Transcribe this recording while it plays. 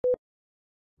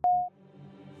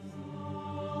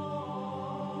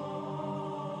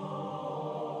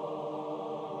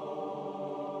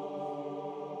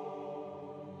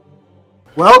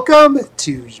Welcome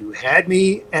to You Had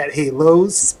Me at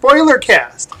Halo's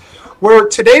Spoilercast, where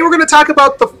today we're going to talk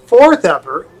about the fourth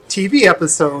ever TV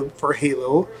episode for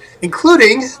Halo,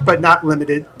 including, but not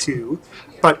limited to,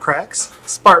 butt cracks,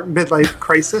 Spartan midlife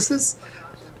crises,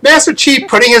 Master Chief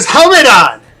putting his helmet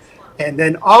on, and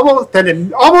then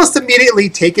almost immediately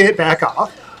taking it back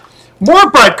off,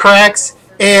 more butt cracks,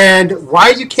 and why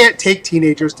you can't take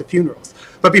teenagers to funerals.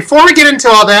 But before we get into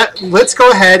all that, let's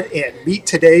go ahead and meet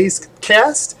today's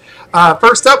cast.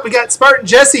 First up, we got Spartan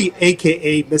Jesse,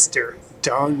 a.k.a. Mr.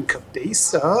 Don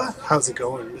Cabeza. How's it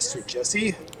going, Mr.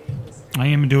 Jesse? I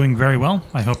am doing very well.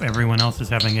 I hope everyone else is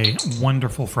having a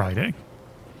wonderful Friday.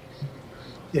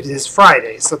 It is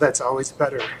Friday, so that's always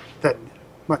better than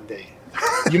Monday.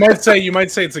 You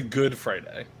might say it's a good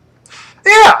Friday.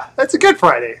 Yeah, that's a good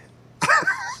Friday.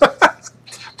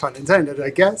 Pun intended,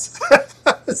 I guess.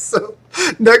 So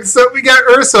next up, we got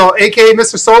Ursel, a.k.a.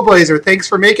 Mr. Soulblazer. Thanks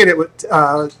for making it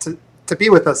to be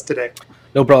with us today.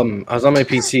 No problem. I was on my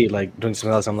PC, doing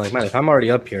something else. I'm like, man, if I'm already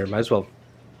up here, might as well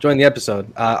join the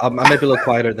episode. I might be a little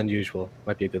quieter than usual.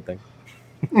 Might be a good thing.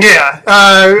 Yeah,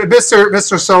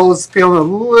 Mr. Soul is feeling a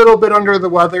little bit under the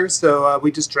weather, so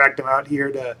we just dragged him out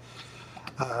here to,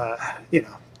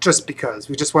 just because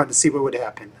we just wanted to see what would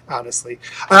happen. Honestly,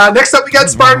 next up we got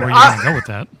Spartan. Where are you going to go with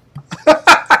that?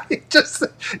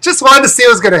 just wanted to see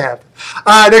what was going to happen.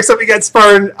 Next up we got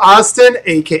Spartan Austin,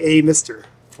 aka Mr.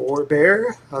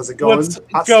 Forebear. How's it going? What's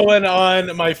Austin? going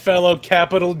on, my fellow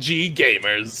capital G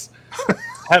gamers?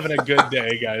 Having a good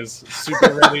day, guys.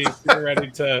 Super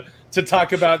ready to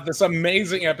talk about this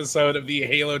amazing episode of the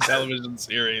Halo television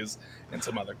series and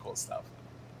some other cool stuff.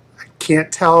 I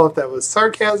can't tell if that was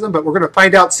sarcasm, but we're going to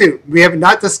find out soon. We have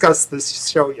not discussed this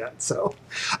show yet. So,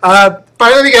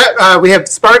 finally, we have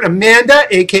Spartan Amanda,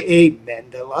 a.k.a.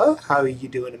 Mandela. How are you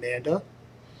doing, Amanda?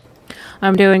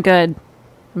 I'm doing good.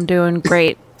 I'm doing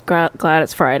great. Glad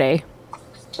it's Friday.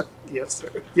 Yes,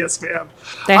 sir. Yes, ma'am.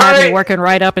 They had me working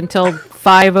right up until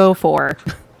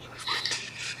 5:04.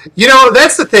 You know,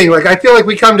 that's the thing. Like, I feel like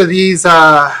we come to these.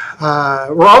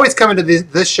 We're always coming to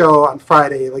this show on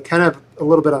Friday, like kind of a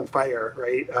little bit on fire,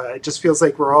 right? It just feels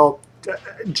like we're all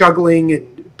juggling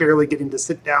and barely getting to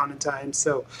sit down in time.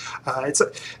 So,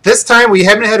 this time we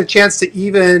haven't had a chance to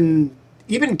even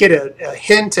get a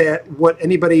hint at what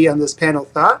anybody on this panel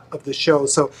thought of the show.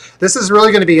 So this is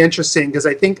really going to be interesting because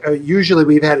I think usually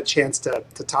we've had a chance to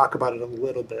talk about it a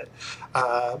little bit.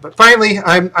 But finally,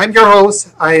 I'm your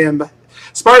host. I am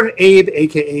Spartan Abe,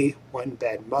 a.k.a. One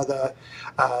Bad Mother.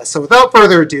 So without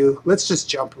further ado, let's just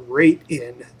jump right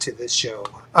into this show.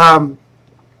 All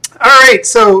right,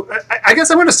 so I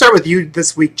guess I want to start with you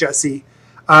this week, Jesse.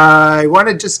 I want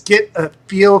to just get a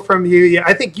feel from you. Yeah,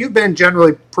 I think you've been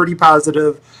generally pretty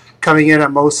positive coming in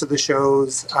on most of the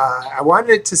shows. I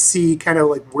wanted to see kind of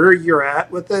like where you're at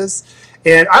with this,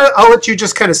 and I'll let you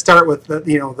just kind of start with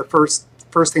the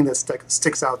first thing that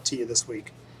sticks out to you this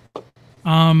week.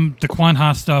 The Quan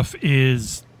Ha stuff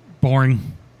is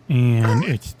boring, and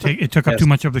it took up too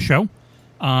much of the show.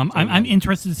 I'm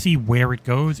interested to see where it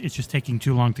goes. It's just taking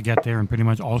too long to get there, and pretty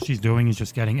much all she's doing is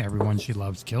just getting everyone she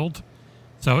loves killed.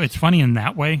 So it's funny in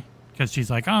that way, because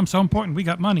she's like, oh, I'm so important, we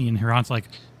got money. And her aunt's like,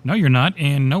 no, you're not,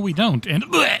 and no, we don't. And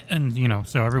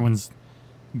so everyone's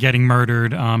getting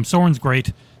murdered. Soren's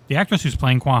great. The actress who's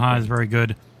playing Quan Ha is very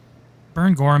good.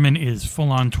 Bern Gorman is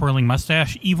full-on twirling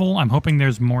mustache evil. I'm hoping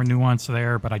there's more nuance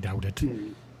there, but I doubt it.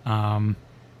 On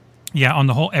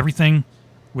the whole, everything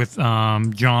with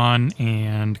John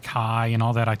and Kai and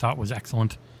all that I thought was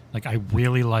excellent. Like, I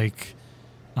really like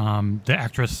the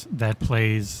actress that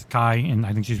plays Kai, and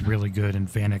I think she's really good, and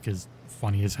Vanek is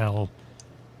funny as hell.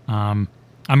 I'm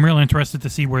really interested to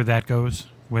see where that goes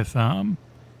with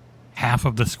half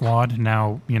of the squad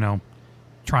now,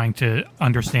 trying to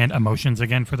understand emotions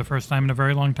again for the first time in a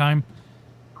very long time.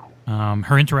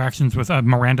 Her interactions with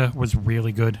Miranda was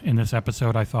really good in this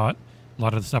episode, I thought. A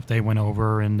lot of the stuff they went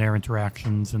over and their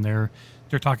interactions and their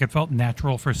talk, it felt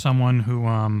natural for someone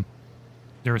who...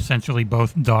 they're essentially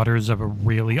both daughters of a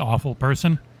really awful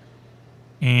person.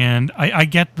 And I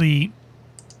get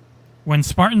when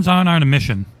Spartans are on a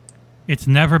mission, it's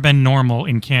never been normal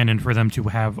in canon for them to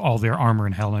have all their armor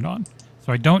and helmet on.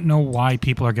 So I don't know why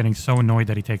people are getting so annoyed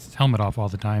that he takes his helmet off all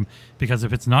the time, because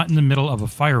if it's not in the middle of a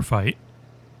firefight,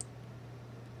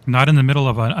 not in the middle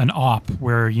of an op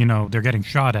where, they're getting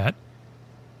shot at,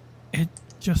 it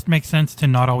just makes sense to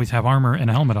not always have armor and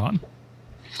a helmet on.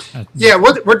 Yeah,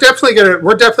 we're definitely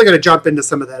gonna jump into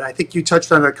some of that. I think you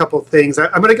touched on a couple of things.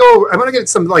 I'm gonna get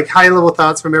some like high level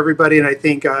thoughts from everybody, and I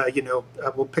think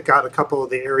we'll pick out a couple of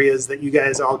the areas that you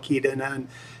guys all keyed in on.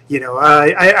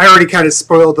 I already kind of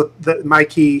spoiled my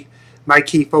key my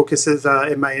key focuses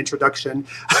in my introduction.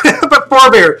 But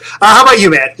Forebear, how about you,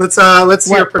 man? Let's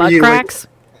hear from butt you. cracks?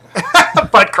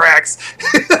 Butt cracks.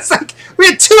 It's like we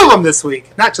had 2 of them this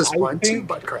week, not just one. 2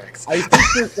 butt cracks. I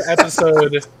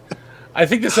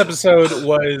think this episode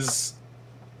was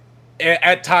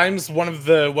at times one of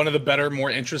the better, more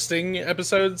interesting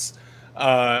episodes.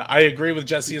 I agree with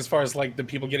Jesse as far as like the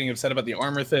people getting upset about the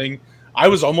armor thing. I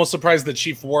was almost surprised that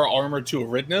Chief wore armor to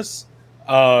Aridness,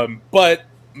 but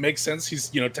makes sense. He's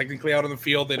technically out on the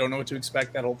field. They don't know what to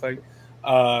expect. That whole thing.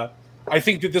 I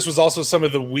think that this was also some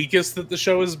of the weakest that the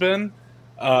show has been.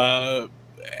 And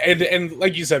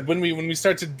like you said, when we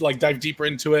start to like dive deeper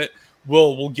into it,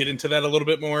 we'll get into that a little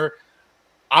bit more.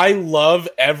 I love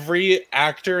every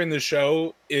actor in the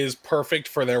show is perfect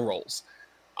for their roles.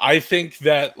 I think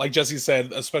that, like Jesse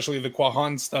said, especially the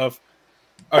Quan Ha stuff.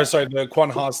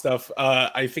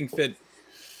 I think that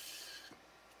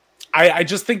I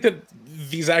just think that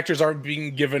these actors aren't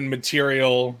being given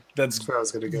material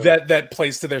that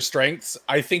plays to their strengths.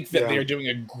 I think that they are doing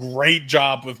a great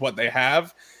job with what they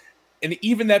have. And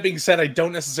even that being said, I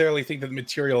don't necessarily think that the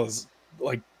material is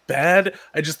like bad.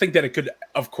 I just think that it could,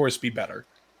 of course, be better.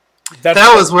 That's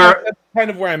kind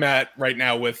of where I'm at right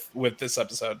now with this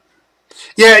episode.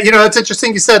 Yeah, it's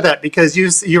interesting you said that, because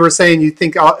you were saying you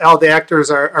think all the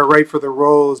actors are right for the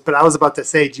roles, but I was about to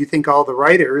say, do you think all the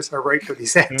writers are right for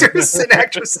these actors and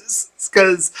actresses?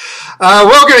 Because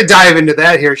we're going to dive into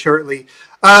that here shortly.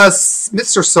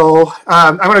 Mr. Soul,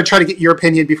 I'm going to try to get your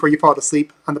opinion before you fall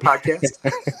asleep on the podcast.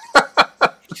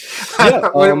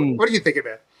 What do you think of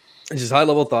it? Just high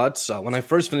level thoughts. When I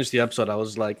first finished the episode, I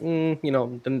was like,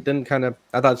 didn't kind of.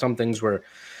 I thought some things were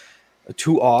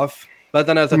too off, but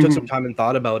then as I took some time and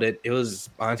thought about it, it was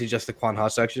honestly just the Quan Ha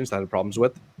sections that I had problems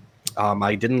with.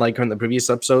 I didn't like her in the previous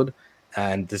episode,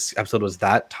 and this episode was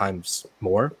that times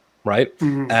more, right?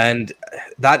 And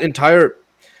that entire,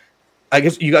 I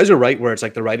guess you guys are right where it's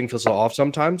like the writing feels so off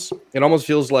sometimes. It almost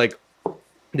feels like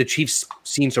the Chief's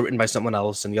scenes are written by someone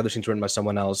else and the other scenes are written by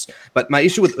someone else. But my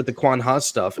issue with the Quan Ha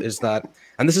stuff is that,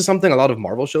 and this is something a lot of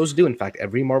Marvel shows do, in fact,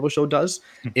 every Marvel show does,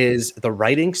 is the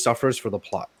writing suffers for the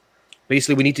plot.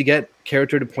 Basically, we need to get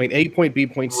character to point A, point B,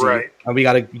 point C, and we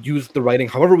got to use the writing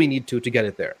however we need to get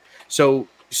it there. So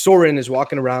Soren is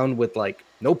walking around with like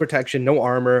no protection, no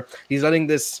armor. He's letting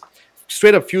this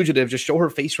straight up fugitive just show her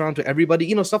face around to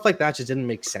everybody. Stuff like that just didn't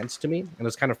make sense to me, and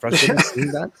it's kind of frustrating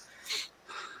seeing that.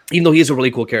 Even though he is a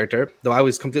really cool character, though I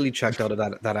was completely checked out of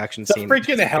that action scene. The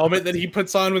freaking helmet that he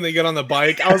puts on when they get on the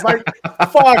bike, I was like,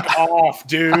 fuck off,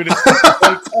 dude.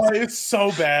 It's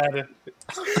so bad.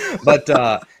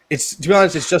 But it's, to be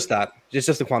honest, it's just that. It's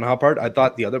just the Quan Ha part. I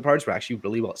thought the other parts were actually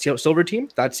really well. See, Silver Team,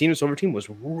 that scene of Silver Team was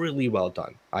really well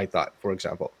done, I thought, for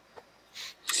example.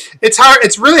 It's hard.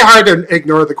 It's really hard to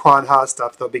ignore the Quan Ha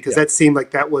stuff, though, because that seemed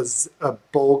like that was a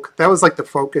bulk. That was like the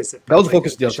focus. That was the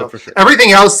focus of the episode for sure.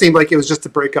 Everything else seemed like it was just to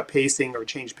break up pacing or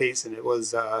change pacing. It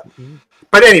was.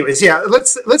 But anyways, yeah.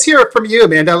 Let's hear it from you,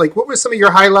 Amanda. Like, what were some of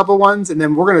your high level ones, and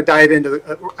then we're going to dive into.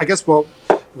 I guess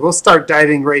we'll start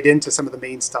diving right into some of the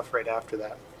main stuff right after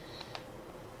that.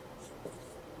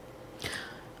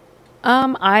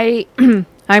 I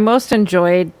most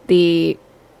enjoyed the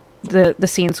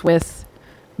scenes with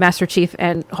Master Chief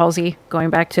and Halsey going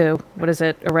back to, what is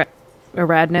it,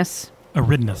 Aridness.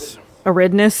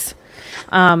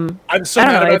 I'm so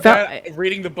mad about that.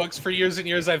 Reading the books for years and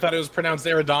years, I thought it was pronounced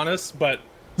Eridonis, but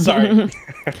sorry.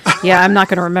 Yeah, I'm not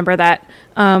going to remember that.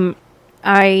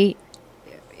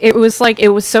 It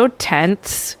was so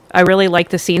tense. I really like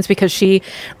the scenes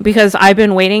because I've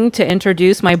been waiting to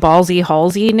introduce my Ballsy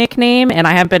Halsey nickname, and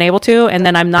I haven't been able to, and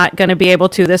then I'm not going to be able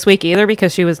to this week either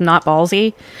because she was not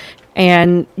ballsy.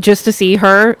 And just to see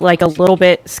her like a little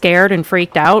bit scared and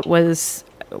freaked out was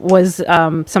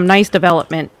some nice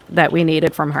development that we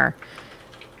needed from her.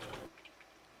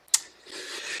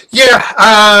 Yeah,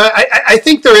 I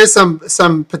think there is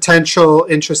some potential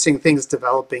interesting things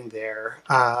developing there.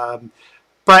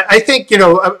 But I think,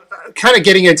 kind of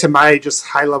getting into my just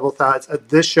high level thoughts of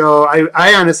this show,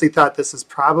 I honestly thought this is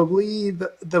probably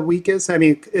the weakest. I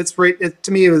mean,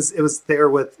 to me, it was there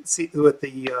with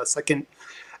the second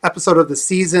episode of the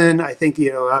season. I think,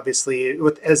 obviously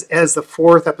as the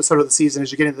fourth episode of the season,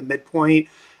 as you're getting to the midpoint,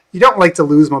 you don't like to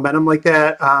lose momentum like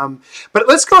that. But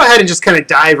let's go ahead and just kind of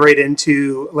dive right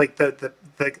into like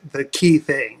the key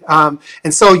thing.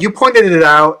 And so you pointed it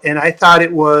out, and I thought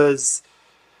it was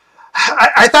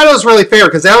really fair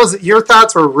because your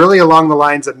thoughts were really along the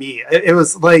lines of me. It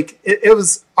was like it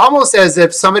was almost as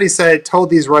if somebody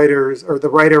told these writers, or the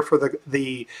writer for this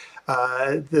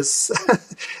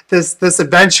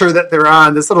adventure that they're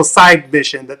on, this little side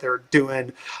mission that they're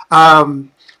doing.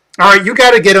 all right, you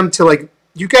got to get them to like,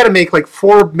 you got to make like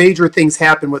 4 major things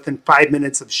happen within 5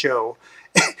 minutes of show.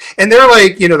 And they're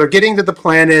like, they're getting to the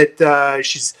planet.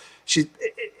 She's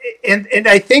and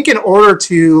I think in order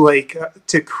to like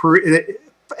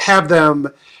have them,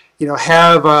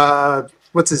 have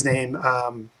what's his name?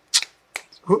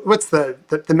 What's the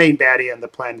main baddie on the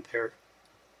planet there?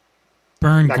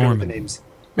 Burn Not Gorman. the names.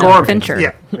 No, Gorman. Fincher.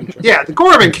 Yeah, the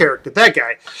Gorman character, that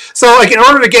guy. So, like, in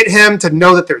order to get him to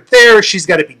know that they're there, she's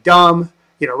got to be dumb.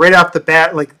 Right off the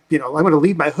bat, like, I'm going to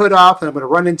leave my hood off and I'm going to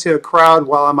run into a crowd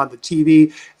while I'm on the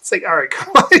TV. It's like, all right,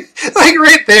 come on. Like,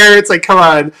 right there, it's like, come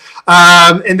on.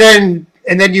 And then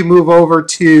you move over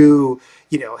to,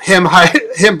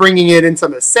 him bringing in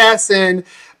some assassin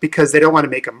because they don't want to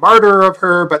make a martyr of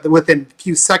her. But within a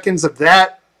few seconds of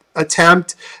that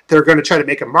attempt, they're going to try to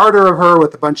make a martyr of her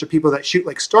with a bunch of people that shoot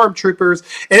like stormtroopers.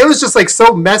 And it was just like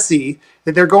so messy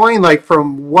that they're going like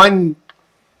from one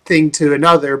thing to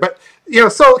another. But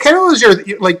so kind of was your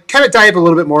like kind of dive a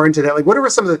little bit more into that. Like, what were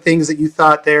some of the things that you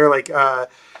thought there? Like,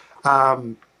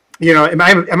 am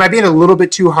I being a little bit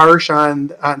too harsh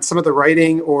on some of the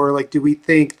writing, or like, do we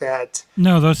think that?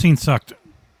 No, those scenes sucked.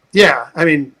 Yeah, I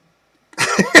mean,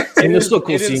 and it was still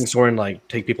cool seeing Soren like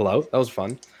take people out. That was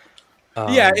fun.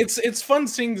 Yeah, it's fun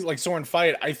seeing like Soren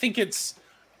fight. I think it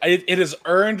has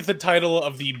earned the title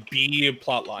of the B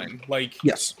plotline. Like,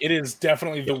 yes, it is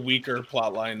definitely the weaker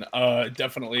plotline.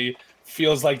 Definitely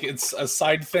feels like it's a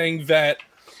side thing that,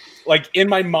 like, in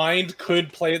my mind,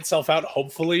 could play itself out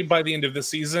hopefully by the end of the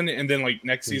season, and then like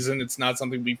next season, it's not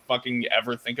something we fucking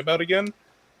ever think about again,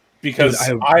 because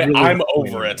I'm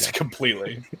over it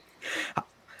completely.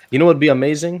 You know what would be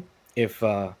amazing if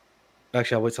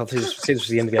actually I'll say this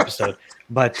for the end of the episode,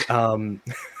 but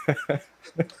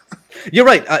you're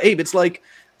right, Abe. It's like,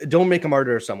 don't make a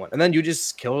martyr of someone, and then you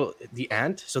just kill the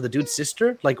aunt, so the dude's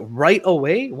sister, like right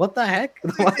away. What the heck?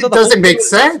 It doesn't make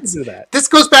sense. This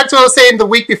goes back to what I was saying the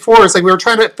week before. It's like we were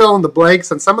trying to fill in the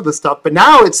blanks on some of the stuff, but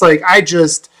now it's like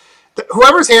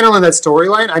whoever's handling that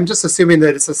storyline, I'm just assuming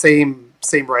that it's the same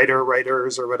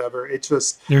writers or whatever. It's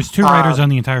just there's 2 writers on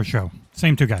the entire show,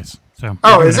 same 2 guys. So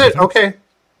is it okay?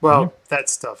 Well, that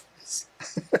stuff is.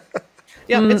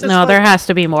 Yeah, no, there has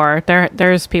to be more.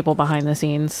 There's people behind the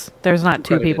scenes. There's not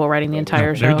 2 people writing the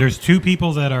entire show. There's 2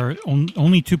 people that are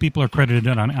only 2 people are credited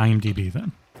on IMDb.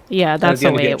 Then yeah, that's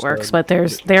the way it works. But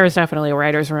there's definitely a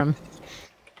writer's room.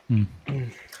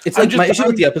 It's like my issue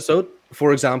with the episode,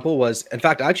 for example, was, in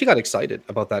fact, I actually got excited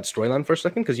about that storyline for a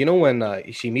second, because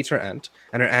when she meets her aunt,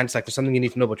 and her aunt's like, there's something you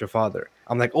need to know about your father.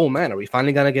 I'm like, oh man, are we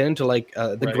finally gonna get into like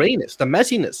the grayness, the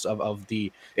messiness of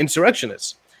the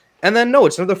insurrectionists? And then no,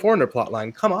 it's another foreigner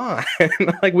plotline. Come on,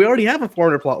 like, we already have a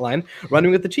foreigner plotline running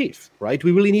with the chief, right?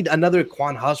 We really need another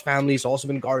Quan Ha's family's also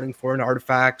been guarding foreign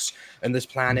artifacts in this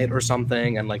planet or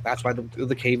something, and like that's why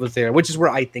the cave was there, which is where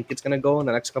I think it's gonna go in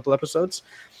the next couple episodes.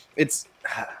 It's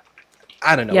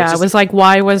I don't know. Yeah, it was like,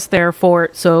 why was their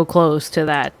fort so close to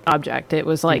that object? It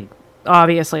was like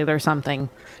obviously there's something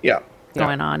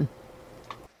going on.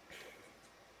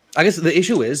 I guess the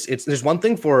issue is there's one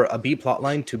thing for a B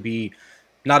plotline to be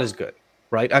not as good,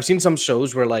 right? I've seen some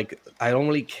shows where like I don't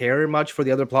really care much for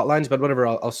the other plot lines, but whatever,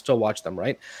 I'll still watch them,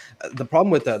 right? The problem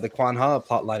with the Quan Ha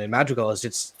plotline in Madrigal is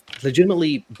it's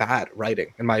legitimately bad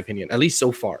writing, in my opinion, at least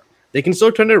so far. They can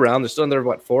still turn it around. They're still in there,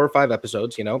 4 or 5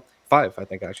 episodes, 5, I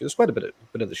think, actually. There's quite a bit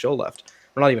of the show left.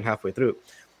 We're not even halfway through.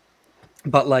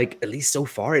 But like, at least so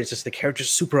far, it's just the character's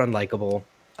super unlikable.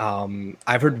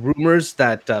 I've heard rumors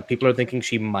that people are thinking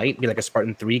she might be like a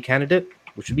Spartan 3 candidate,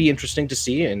 which would be interesting to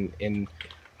see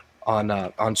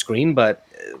on screen, but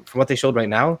from what they showed right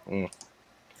now,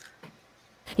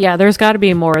 yeah, there's got to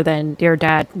be more than your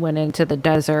dad went into the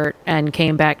desert and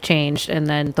came back changed, and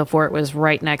then the fort was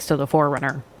right next to the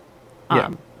Forerunner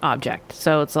object.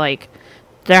 So it's like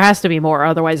there has to be more,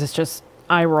 otherwise it's just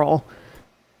eye roll.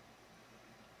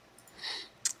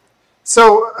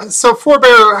 So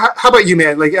Forebear, how about you,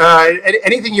 man? Like,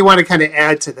 anything you want to kind of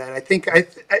add to that? I think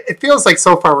it feels like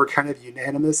so far we're kind of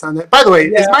unanimous on that. By the way,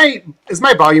 is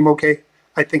my volume okay?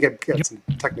 I think I've got some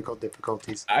technical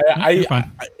difficulties.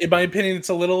 In my opinion, it's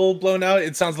a little blown out.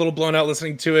 It sounds a little blown out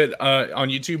listening to it on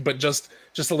YouTube, but just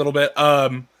a little bit.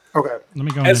 Okay. Let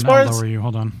me go and lower you.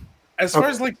 Hold on. As far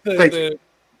as like the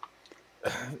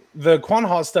Quan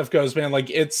Ha stuff goes, man, like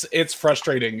it's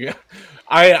frustrating.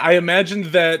 I imagine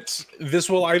that this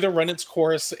will either run its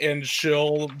course and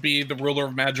she'll be the ruler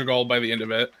of Madrigal by the end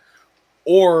of it,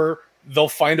 or they'll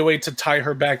find a way to tie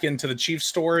her back into the chief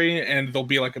story and there'll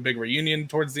be like a big reunion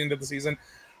towards the end of the season.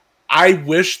 I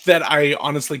wish that I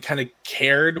honestly kind of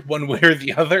cared one way or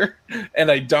the other,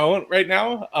 and I don't right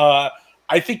now.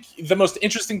 I think the most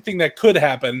interesting thing that could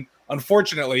happen,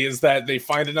 unfortunately, is that they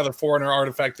find another Foreigner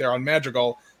artifact there on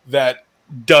Madrigal that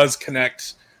does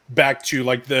connect back to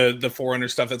like the Foreigner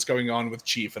stuff that's going on with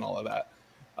Chief and all of that.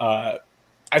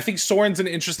 I think Soren's an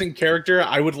interesting character.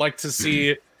 I would like to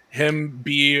see him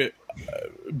be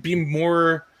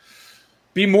more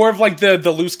of like the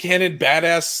loose cannon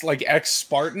badass like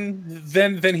ex-Spartan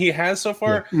than he has so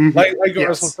far. Like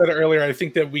Russell said earlier, I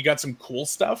think that we got some cool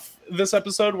stuff this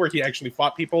episode where he actually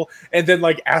fought people and then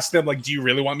like asked them like, do you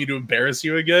really want me to embarrass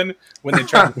you again when they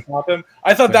tried to stop him?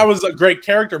 I thought that was a great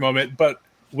character moment, but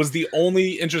was the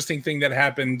only interesting thing that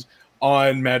happened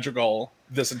on Madrigal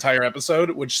this entire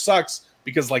episode, which sucks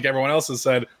because like everyone else has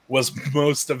said, was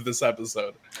most of this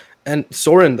episode. And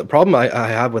Soren, the problem I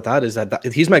have with that is that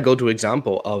he's my go-to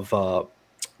example of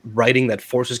writing that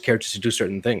forces characters to do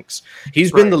certain things.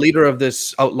 He's been the leader of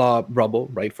this outlaw rubble,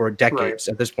 right, for decades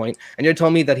at this point. And you're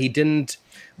telling me that he didn't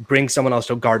bring someone else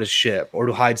to guard his ship or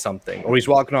to hide something, or he's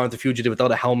walking around with a fugitive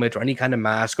without a helmet or any kind of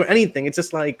mask or anything. It's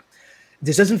just like,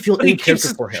 this doesn't feel any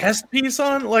character for him. Chest piece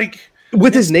on, like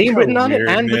with his name written on it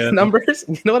and with numbers.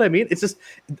 You know what I mean? It's just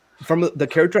from the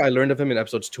character I learned of him in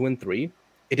episodes 2 and 3.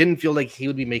 It didn't feel like he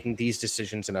would be making these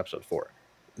decisions in episode 4.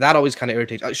 That always kind of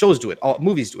irritates. Shows do it.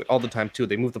 Movies do it all the time too.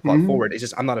 They move the plot forward. It's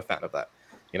just I'm not a fan of that.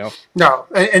 You know? No,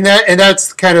 and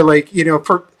that's kind of like, you know,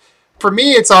 for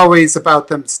me, it's always about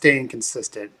them staying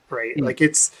consistent, right? Like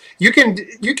you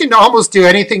can almost do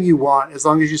anything you want as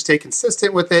long as you stay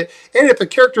consistent with it. And if a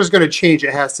character is going to change,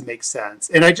 it has to make sense.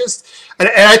 And I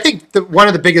think one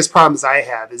of the biggest problems I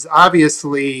have is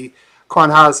obviously Quan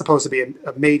Ha is supposed to be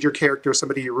a major character,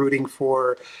 somebody you're rooting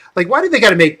for. Like, why do they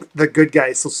got to make the good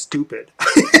guy so stupid?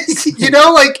 You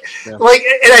know, like, and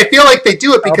I feel like they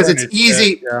do it because it's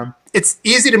easy. It's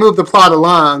easy to move the plot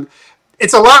along.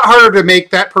 It's a lot harder to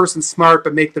make that person smart,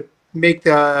 but make the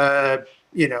bad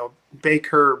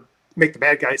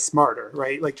guy smarter,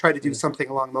 right? Like try to do something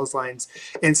along those lines.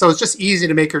 And so it's just easy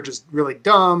to make her just really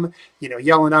dumb, you know,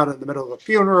 yelling out in the middle of a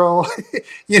funeral,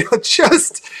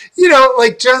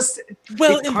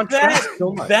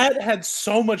 that had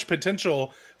so much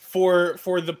potential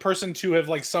for the person to have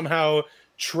like somehow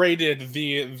traded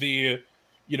the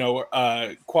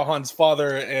Kwahan's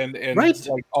father and like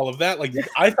all of that. Like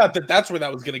I thought that's where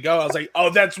that was going to go. I was like, oh,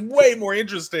 that's way more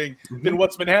interesting than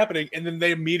what's been happening. And then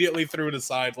they immediately threw it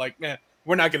aside. Like, man,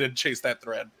 we're not going to chase that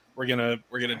thread. We're gonna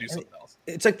do something else.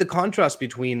 It's like the contrast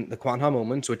between the Quan Ha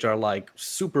moments, which are like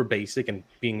super basic and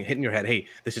being hit in your head. Hey,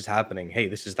 this is happening. Hey,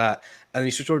 this is that. And then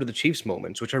you switch over to the Chiefs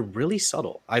moments, which are really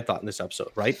subtle. I thought in this episode,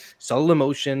 right? Subtle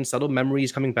emotion, subtle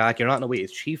memories coming back. You're not in a way.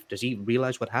 Is Chief? Does he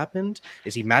realize what happened?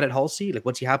 Is he mad at Halsey? Like,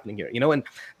 what's happening here? You know, and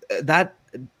that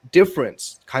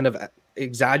difference kind of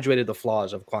exaggerated the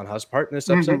flaws of Quan Ha's part in this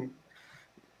episode.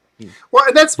 Well,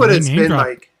 and that's what it's been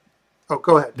like. Oh,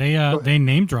 go ahead. They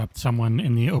name dropped someone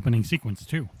in the opening sequence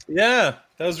too. Yeah,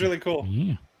 that was really cool.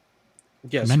 Yeah.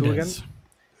 Yes. Mendez. Who again?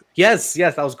 Yes,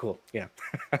 that was cool. Yeah.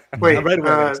 Wait. I'm right away.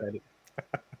 I'm excited.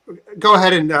 Go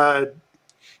ahead and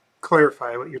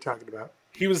clarify what you're talking about.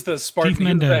 He was the Spartan. He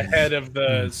was the head of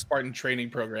the Spartan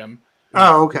training program.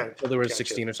 Oh, okay. So there were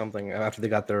 16 or something after they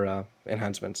got their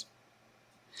enhancements.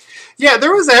 Yeah,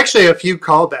 there was actually a few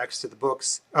callbacks to the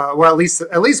books. Well,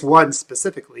 at least one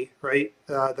specifically, right?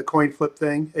 The coin flip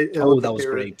thing. That was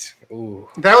great. Ooh.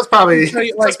 That was probably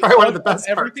one of the best.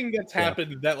 Everything that's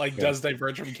happened that does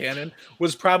diverge from canon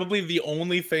was probably the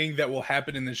only thing that will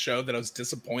happen in the show that I was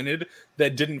disappointed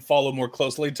that didn't follow more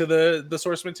closely to the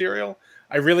source material.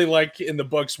 I really like in the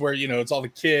books where it's all the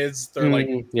kids, they're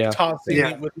tossing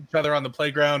it with each other on the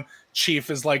playground. Chief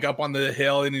is like up on the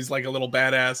hill and he's like a little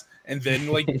badass, and then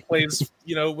plays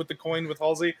with the coin with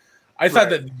Halsey. I thought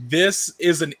that this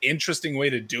is an interesting way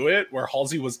to do it, where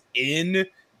Halsey was in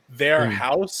their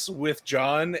house with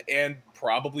John and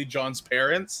probably John's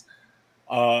parents,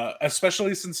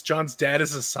 especially since John's dad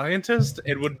is a scientist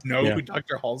and would know who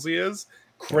Dr. Halsey is.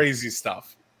 Crazy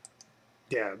stuff.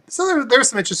 Yeah, so there's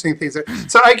some interesting things there.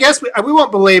 So I guess we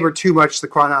won't belabor too much the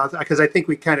chronology because I think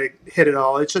we kind of hit it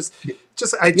all. It's just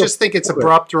I think it's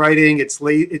abrupt writing. It's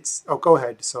late. Go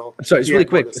ahead. So sorry, it's really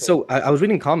quick. So I was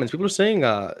reading comments. People were saying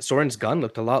Soren's gun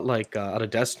looked a lot like out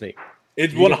of Destiny.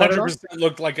 It 100%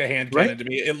 looked like a hand cannon to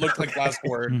me. It looked like Last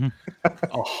Word,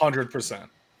 100%.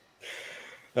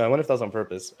 I wonder if that was on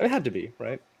purpose. It had to be,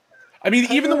 right? I mean,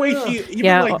 even the way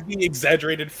the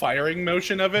exaggerated firing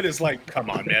motion of it is like, come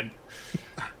on, man.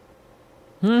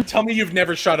 Tell me you've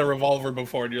never shot a revolver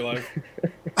before in your life.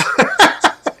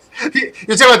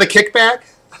 You're talking about the kickback?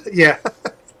 Yeah.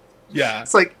 Yeah.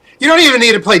 It's like You don't even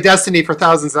need to play Destiny for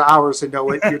thousands of hours to know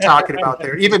what you're talking about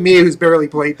there. Even me, who's barely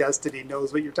played Destiny,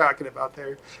 knows what you're talking about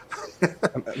there.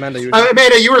 Amanda,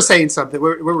 you were saying something.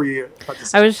 What were you about to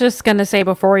say? I was just going to say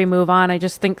before we move on, I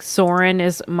just think Soren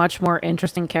is a much more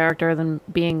interesting character than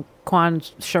being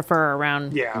Quan's chauffeur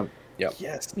around. Yeah.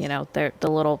 Yes. You know, the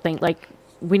little thing. Like,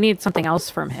 we need something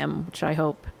else from him, which I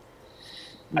hope.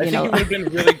 I think it would have been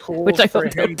really cool Which I for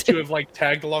hope him too. to have like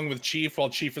tagged along with Chief while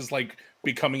Chief is like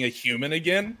becoming a human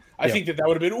again. I think that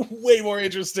would have been way more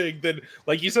interesting than,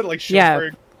 like you said, like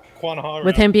chauffeur Quan Ha.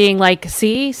 With him being like,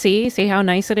 see how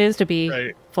nice it is to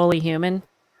be fully human.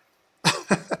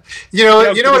 You know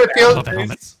what it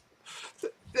feels.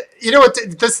 You know what?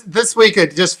 This week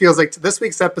it just feels like this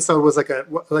week's episode was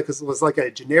like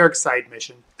a generic side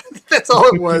mission. That's all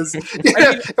it was. One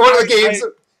of the games.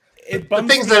 The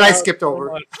things that I skipped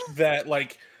over. That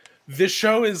like this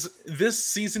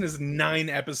season is 9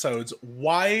 episodes.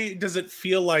 Why does it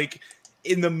feel like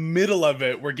in the middle of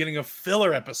it we're getting a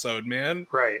filler episode, man?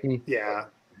 Right. Yeah.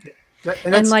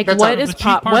 And like, what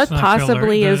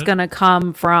possibly is going to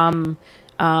come from?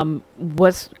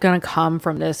 What's going to come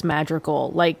from this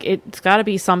magical? Like, it's got to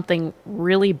be something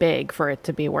really big for it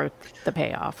to be worth the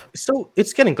payoff. So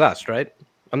it's getting glassed, right?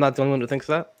 I'm not the only one who thinks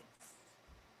that.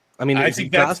 I mean, I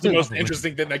think that's the most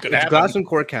interesting thing that could happen. It's glass and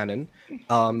core canon.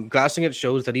 Glassing it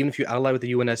shows that even if you ally with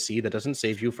the UNSC, that doesn't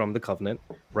save you from the Covenant,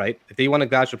 right? If they want to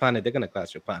glass your planet, they're going to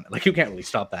glass your planet. Like, you can't really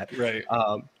stop that. Right.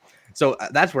 So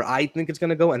that's where I think it's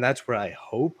going to go, and that's where I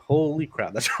hope, holy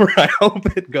crap, that's where I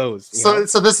hope it goes.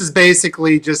 So this is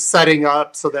basically just setting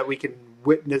up so that we can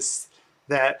witness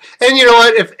that. And you know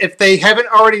what? If they haven't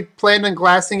already planned on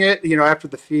glassing it, after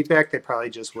the feedback, they probably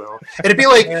just will. It'd be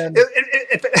like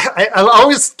I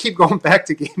always keep going back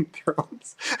to Game of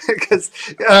Thrones because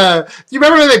you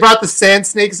remember when they brought the sand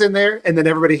snakes in there and then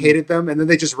everybody hated them and then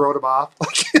they just wrote them off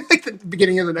like the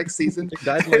beginning of the next season. It's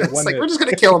like we're just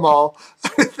gonna kill them all.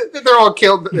 They're all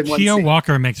killed in one Geo scene.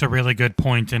 Walker makes a really good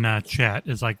point in chat.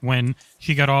 Is like when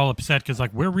she got all upset because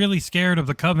like we're really scared of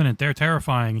the Covenant. They're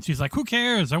terrifying, and she's like, "Who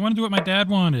cares? I want to do what my dad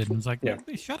wanted." And it's like,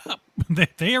 shut up.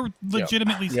 They are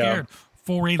legitimately scared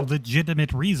for a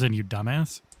legitimate reason. You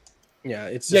dumbass. Yeah,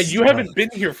 it's you haven't been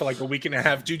here for like a week and a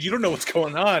half, dude. You don't know what's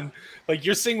going on. Like,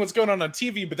 you're seeing what's going on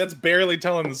TV, but that's barely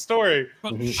telling the story.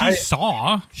 Well,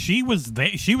 she was there.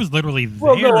 She was literally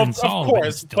there and saw. Of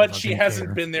course, but she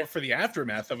hasn't been there for the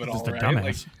aftermath of it all, right? Dumbass.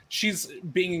 Like, she's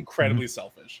being incredibly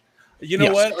selfish. You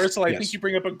know what, Ursula? I think you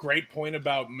bring up a great point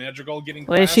about Madrigal getting.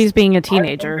 Well, she's being a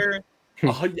teenager.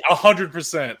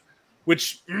 100%,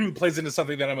 which plays into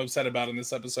something that I'm upset about in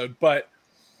this episode. But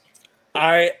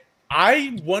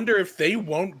I wonder if they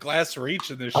won't glass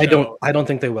Reach in this show. I don't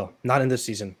think they will. Not in this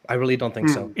season. I really don't think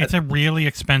so. It's a really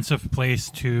expensive place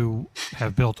to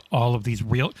have built all of these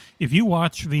real. If you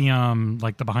watch the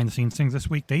the behind the scenes things this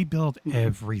week, they build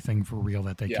everything for real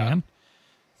that they can.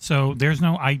 So there's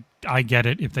no. I get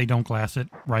it if they don't glass it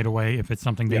right away. If it's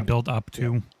something they build up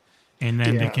to, and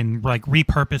then they can like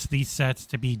repurpose these sets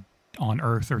to be on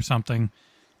Earth or something.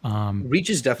 Reach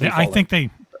is definitely. I think they.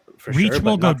 Reach sure,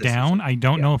 will go season. down. I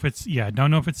don't know if it's I don't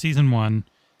know if it's season 1.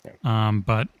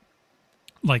 But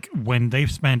like when they've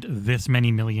spent this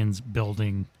many millions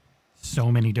building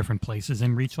so many different places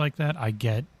in Reach like that, I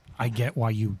get why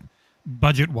you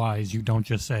budget wise you don't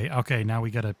just say, okay, now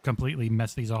we got to completely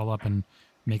mess these all up and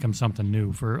make them something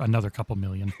new for another couple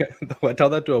million. I tell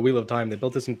that to a Wheel of Time. They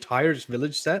built this entire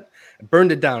village set,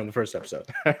 burned it down in the first episode.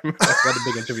 I got a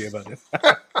big interview about it.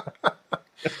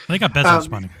 They got Bezos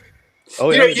money. Oh,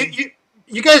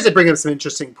 you guys did bring up some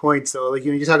interesting points, though. Like,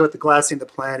 you talk about the glassing the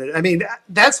planet. I mean,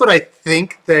 that's what I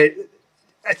think the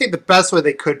best way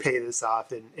they could pay this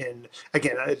off. And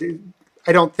again,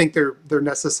 I don't think they're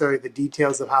necessarily the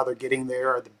details of how they're getting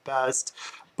there are the best,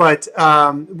 but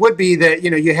would be that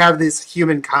you have this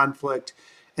human conflict,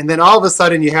 and then all of a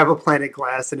sudden you have a planet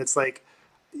glass, and it's like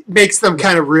makes them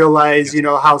kind of realize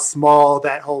how small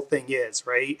that whole thing is,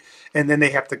 right? And then they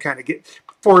have to kind of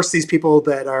force these people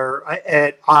that are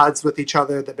at odds with each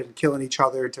other, that've been killing each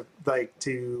other,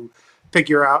 to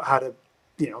figure out how to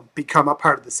become a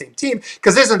part of the same team,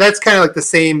 because that's kind of like the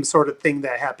same sort of thing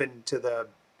that happened to the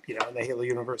in the Halo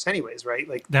universe anyways, right?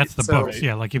 Like, that's the books.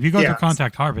 Like if you go through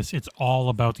Contact Harvest, it's all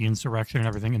about the insurrection and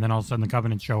everything, and then all of a sudden the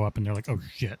Covenant show up and they're like, oh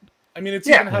shit. I mean, it's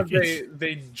even how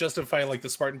they justify like the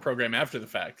Spartan program after the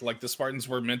fact. Like, the Spartans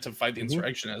were meant to fight the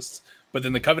insurrectionists, but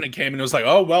then the Covenant came and it was like,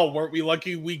 oh well, weren't we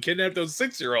lucky we kidnapped those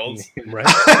 6-year-olds?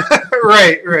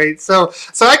 Right. right. So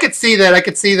I could see that. I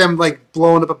could see them like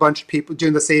blowing up a bunch of people,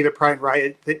 doing the Save It Pride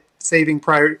riot Saving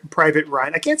Private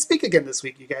Ryan. I can't speak again this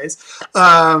week, you guys.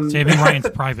 Saving Ryan's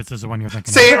Privates is the one you're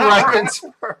thinking Saving Ryan's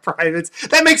Privates.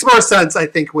 That makes more sense, I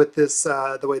think, with this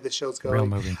the way the show's going. Real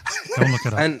movie. Don't look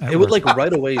it up. And it would like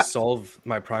right away solve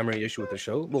my primary issue with the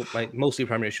show. Well, my mostly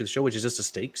primary issue with the show, which is just the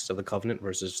stakes of the Covenant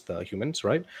versus the humans,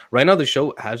 right? Right now, the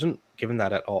show hasn't given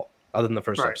that at all, other than the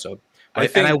first episode. I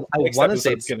think I want to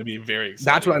say it's going to be very exciting.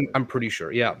 That's what I'm pretty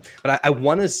sure, yeah. But I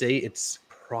want to say it's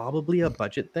probably a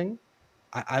budget thing.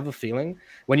 I have a feeling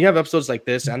when you have episodes like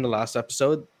this and the last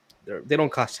episode, they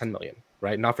don't cost 10 million,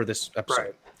 right? Not for this episode.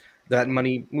 Right. That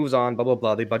money moves on, blah, blah,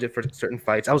 blah. They budget for certain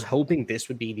fights. I was hoping this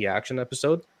would be the action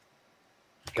episode.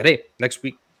 But hey, next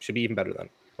week should be even better then,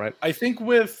 right? I think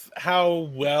with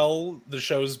how well the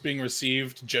show's being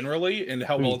received generally and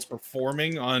how well it's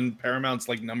performing on Paramount's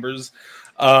like numbers,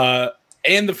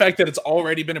 and the fact that it's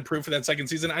already been approved for that second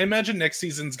season, I imagine next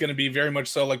season's going to be very much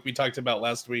so like we talked about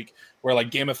last week, where like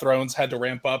Game of Thrones had to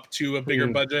ramp up to a bigger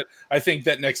budget. I think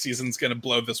that next season's going to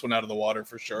blow this one out of the water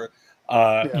for sure.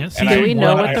 Do we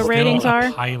know what the ratings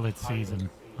are? Pilot season.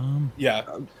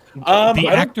 The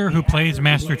actor who plays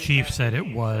Master Chief said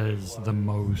it was the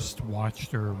most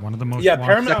watched or one of the most watched.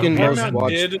 Paramount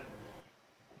did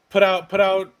put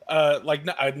out like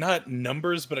not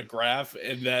numbers, but a graph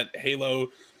in that Halo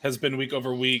has been week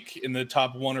over week in the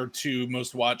top 1 or 2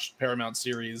 most watched Paramount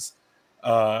series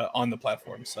on the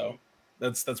platform. So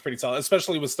that's pretty solid,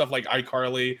 especially with stuff like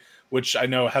iCarly, which I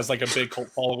know has like a big cult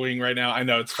following right now. I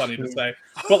know it's funny to say,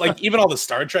 but like even all the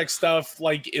Star Trek stuff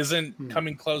like isn't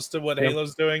coming close to what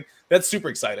Halo's doing. That's super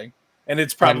exciting. And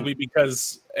it's probably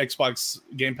because Xbox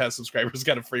Game Pass subscribers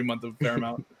got a free month of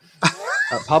Paramount.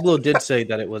 Pablo did say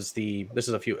that it was a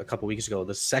couple weeks ago,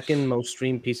 the second most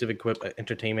streamed piece of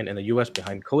entertainment in the US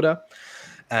behind Coda,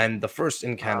 and the first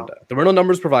in Canada. There were no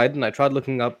numbers provided, and I tried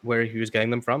looking up where he was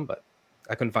getting them from, but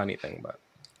I couldn't find anything. But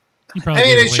he probably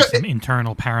gave away some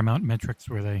internal Paramount metrics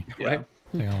where they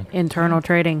internal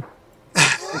trading.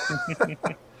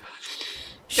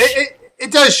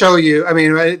 It does show you. I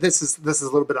mean, right, this is a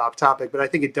little bit off topic, but I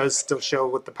think it does still show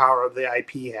what the power of the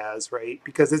IP has, right?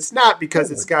 Because it's not because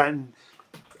it's gotten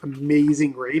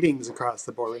amazing ratings across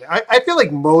the board. I feel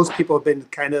like most people have been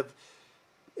kind of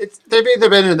they've either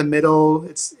been in the middle.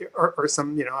 Or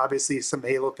some, obviously some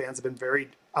Halo fans have been very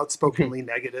outspokenly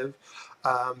negative.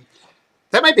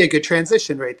 That might be a good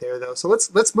transition right there, though. So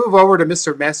let's move over to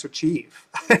Mr. Master Chief.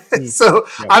 So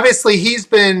obviously he's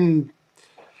been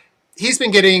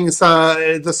getting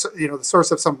the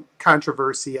source of some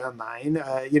controversy online.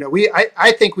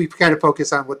 I think we've kind of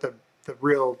focused on what the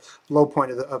real low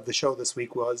point of the show this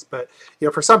week was, but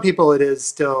for some people it is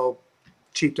still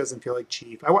Chief doesn't feel like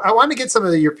Chief. I want to get some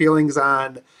of your feelings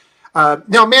on.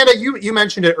 Now, Amanda, you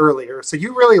mentioned it earlier, so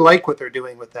you really like what they're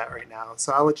doing with that right now.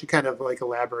 So I'll let you kind of like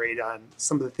elaborate on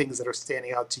some of the things that are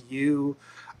standing out to you.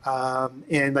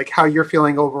 And like how you're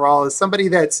feeling overall as somebody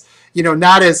that's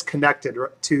not as connected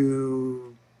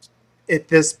to it,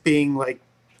 this being like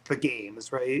the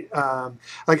games, right?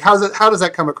 Like how does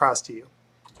that come across to you?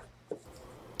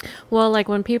 Well, like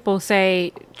when people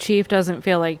say Chief doesn't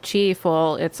feel like Chief,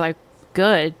 well, it's like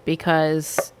good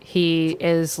because he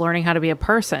is learning how to be a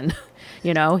person.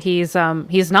 He's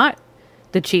not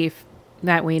the Chief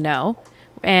that we know.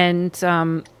 And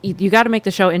you got to make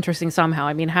the show interesting somehow.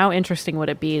 I mean, how interesting would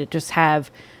it be to just have,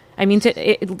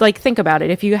 think about it.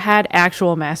 If you had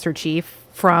actual Master Chief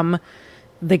from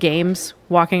the games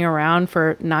walking around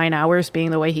for 9 hours being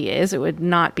the way he is, it would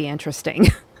not be interesting.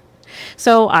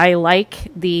 So I like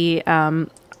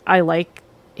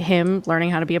him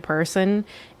learning how to be a person,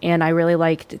 and I really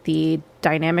liked the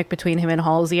dynamic between him and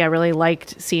Halsey. I really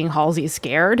liked seeing Halsey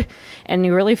scared, and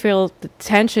you really feel the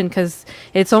tension because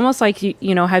it's almost like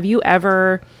have you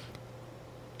ever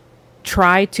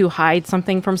tried to hide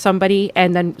something from somebody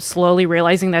and then slowly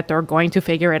realizing that they're going to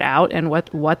figure it out, and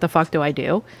what the fuck do I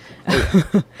do?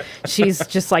 She's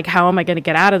just like, how am I going to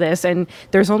get out of this? And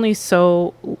there's only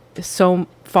so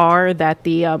far that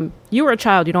the you were a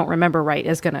child, you don't remember right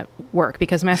is going to work,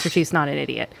 because Master Chief's not an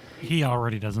idiot. He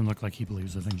already doesn't look like he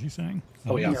believes the things he's saying.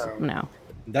 Oh yeah, no.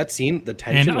 That scene, the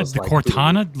tension, and was the like,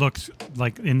 Cortana looks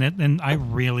like and I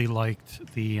really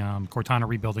liked the Cortana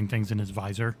rebuilding things in his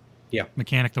visor. Yeah,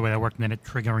 mechanic, the way that worked, and then it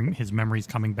triggering his memories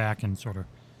coming back and sort of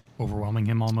overwhelming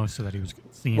him almost, so that he was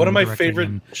seeing. One of my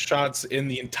favorite shots in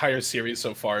the entire series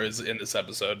so far is in this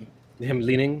episode. Him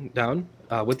leaning down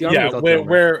with the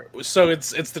armor. Yeah, so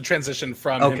it's the transition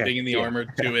from him being in the armor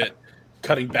to it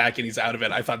cutting back and he's out of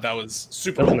it. I thought that was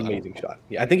super. That was an amazing shot.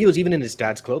 Yeah, I think he was even in his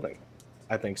dad's clothing.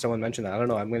 I think someone mentioned that. I don't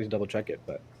know. I'm going to double check it,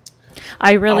 but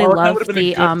I really love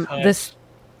the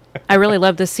I really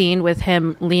love the scene with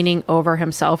him leaning over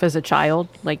himself as a child,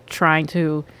 like trying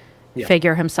to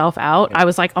figure himself out. I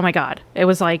was like, oh my God. It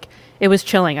was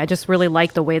chilling. I just really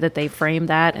liked the way that they framed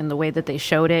that and the way that they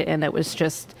showed it. And it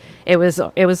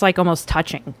was like almost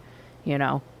touching, you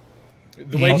know?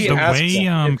 The way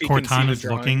Cortana's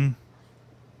looking.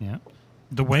 Yeah.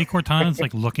 The way Cortana's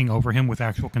like looking over him with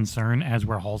actual concern as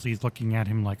where Halsey's looking at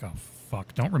him like, oh,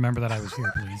 fuck, don't remember that I was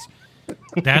here, please.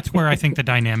 That's where I think the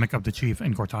dynamic of the Chief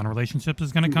and Cortana relationship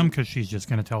is going to come, because she's just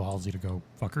going to tell Halsey to go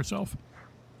fuck herself.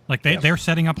 Like, they're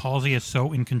setting up Halsey as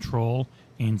so in control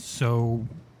and so,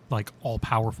 like,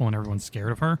 all-powerful and everyone's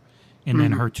scared of her. And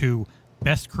then her two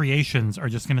best creations are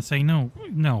just going to say, no,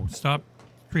 stop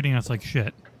treating us like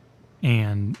shit.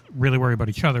 And really worry about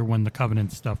each other when the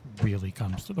Covenant stuff really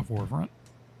comes to the forefront.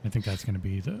 I think that's going to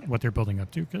be what they're building up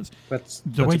to, because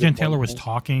the way Jen Taylor was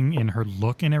talking and her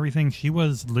look and everything, she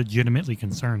was legitimately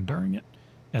concerned during it.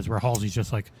 As where Halsey's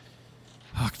just like,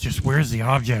 fuck, just where's the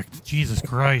object? Jesus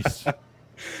Christ.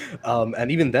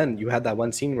 And even then, you had that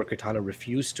one scene where Cortana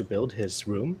refused to build his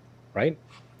room, right?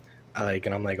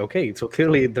 And I'm like, okay, so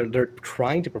clearly they're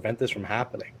trying to prevent this from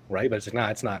happening, right? But it's like, nah,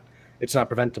 it's not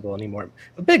preventable anymore.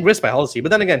 A big risk by Halsey, but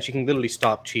then again, she can literally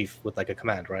stop Chief with like a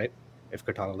command, right? If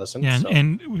Cortana listens. Yeah,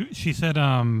 and she said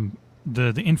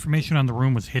the information on the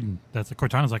room was hidden. That's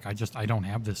Cortana's like, I don't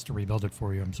have this to rebuild it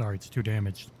for you. I'm sorry, it's too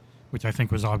damaged. Which I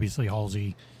think was obviously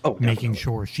Halsey making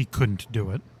sure she couldn't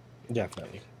do it.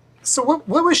 Definitely. So what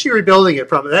was she rebuilding it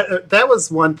from? That was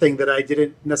one thing that I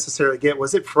didn't necessarily get.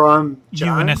 Was it from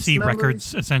John's UNSC memories?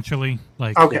 records, essentially?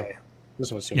 Like, okay.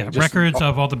 Records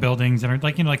of all the buildings and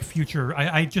like future.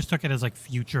 I just took it as like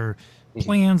future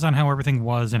plans on how everything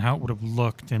was and how it would have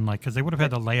looked, and like because they would have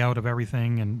had the layout of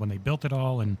everything and when they built it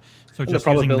all, and so just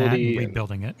using that and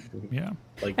rebuilding it. Yeah.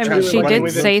 Like, I mean, she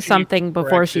did say something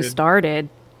before she started.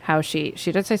 She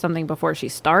did say something before she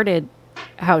started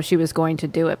how she was going to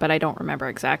do it, but I don't remember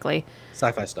exactly.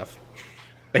 Sci-fi stuff.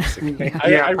 Basically.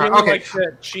 I really liked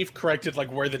that Chief corrected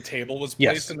like where the table was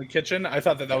placed in the kitchen. I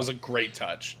thought that was a great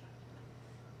touch.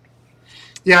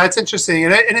 Yeah, it's interesting,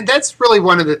 and that's really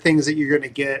one of the things that you're going to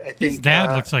get. I think his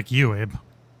dad looks like you, Abe.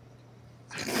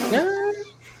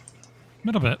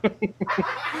 Little bit.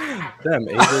 Damn,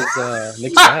 Abe is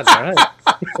Nick's dad,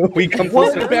 right? We come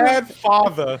What a bad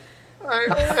father.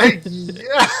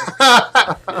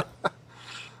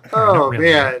 Oh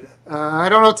man, I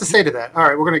don't know what to say to that. All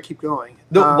right, we're going to keep going.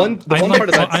 The one part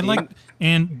of that scene,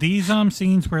 and these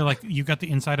scenes where like you got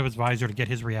the inside of his visor to get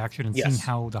his reaction and seeing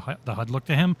how the HUD looked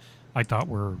to him, I thought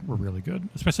were really good,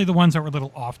 especially the ones that were a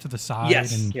little off to the side.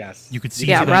 And you could see.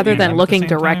 Yeah, rather than looking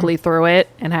directly through it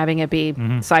and having it be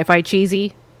sci-fi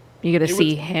cheesy, you get to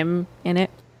see him in it.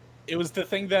 It was the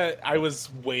thing that I was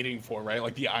waiting for, right?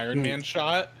 Like the Iron Man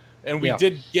shot, and we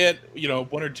did get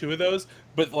one or two of those,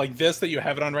 but like this that you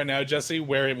have it on right now, Jesse,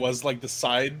 where it was like the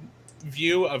side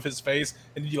view of his face,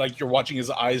 and you're watching his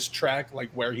eyes track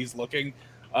like where he's looking.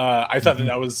 I thought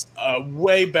that was a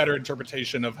way better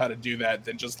interpretation of how to do that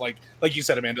than just like you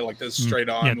said, Amanda, like this straight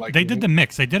on. Yeah, like they did the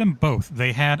mix. They did them both.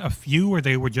 They had a few where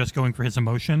they were just going for his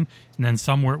emotion, and then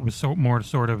some where it was more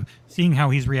sort of seeing how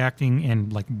he's reacting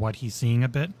and like what he's seeing a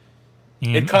bit.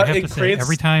 And I have to say,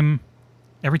 every time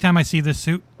I see this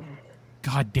suit,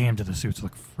 god damn, do the suits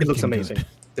look freaking it looks amazing. Good.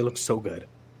 They look so good,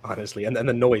 honestly, and then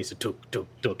the noise,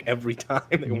 tuk every time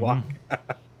they walk.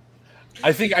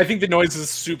 I think the noise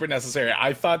is super necessary.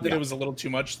 I thought that it was a little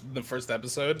too much in the first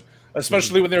episode,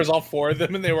 especially when there was all four of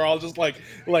them and they were all just like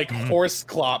horse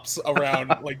clops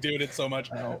around, like doing it so much.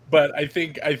 But I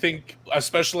think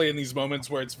especially in these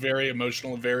moments where it's very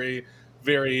emotional and very,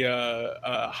 very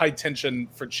high tension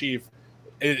for Chief,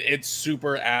 it's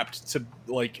super apt to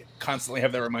like constantly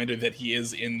have that reminder that he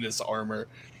is in this armor.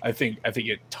 I think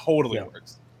it totally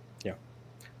works. Yeah.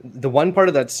 The one part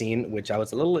of that scene which I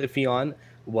was a little iffy on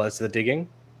was the digging,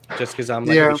 just because I'm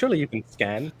like, okay, surely you can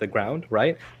scan the ground,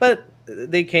 right? But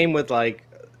they came with like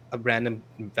a random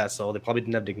vessel. They probably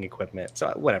didn't have digging equipment,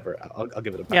 so whatever. I'll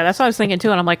give it a pass. Yeah, that's what I was thinking too.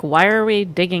 And I'm like, why are we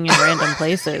digging in random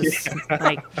places?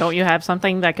 Like, don't you have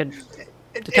something that could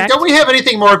detect? Don't we have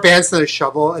anything more advanced than a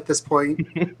shovel at this point?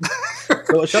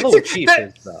 Well, a shovel with Chief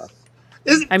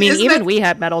is. I mean, even we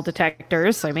have metal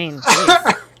detectors. I mean.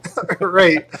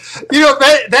 Right.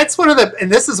 That's one of the,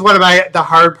 and this is one of the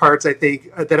hard parts, I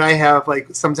think, that I have, like,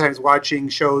 sometimes watching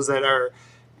shows that are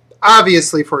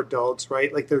obviously for adults,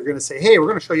 right? Like, they're going to say, hey, we're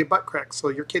going to show you butt cracks so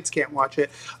your kids can't watch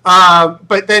it.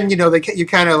 But then, you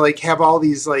kind of, like, have all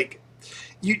these, like,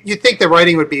 you think the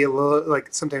writing would be a little, like,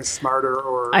 sometimes smarter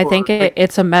or... I think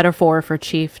it's a metaphor for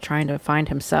Chief trying to find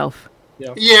himself.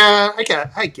 Yeah, I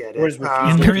get it.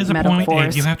 And there is a point,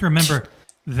 Abe, you have to remember,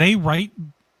 they write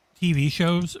TV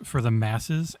shows for the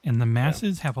masses, and the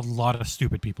masses have a lot of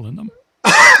stupid people in them.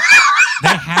 they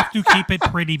have to keep it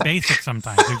pretty basic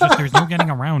sometimes. There's no getting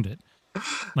around it.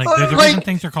 Like there's a reason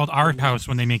things are called art house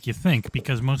when they make you think,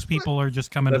 because most people are just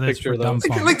coming to this for dumb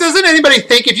fun. Like, doesn't anybody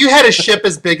think if you had a ship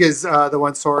as big as the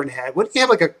one Soren had, wouldn't you have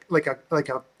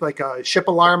like a ship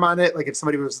alarm on it? Like if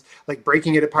somebody was like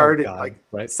breaking it apart and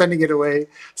like sending it away.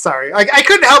 Sorry, I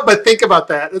couldn't help but think about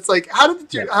that. It's like how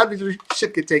did your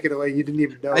ship get taken away? You didn't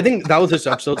even know. I think that was this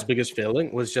episode's biggest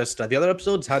failing. Was just the other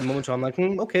episodes had moments where I'm like,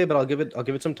 okay, but I'll give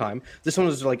it some time. This one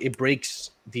was like it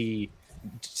breaks the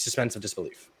suspense of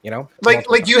disbelief, you know,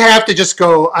 like you have to just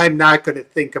go, I'm not going to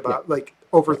think about like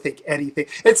overthink anything.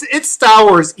 It's Star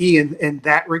Wars in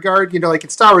that regard, you know, like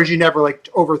in Star Wars you never like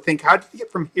overthink how do you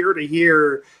get from here to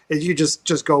here, and you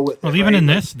just go with it. Well, even in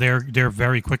this they're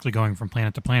very quickly going from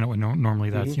planet to planet when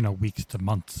normally that's you know, weeks to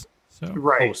months.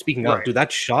 So speaking of, dude,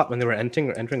 that shot when they were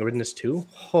entering Aridinus 2,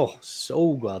 so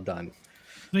well done.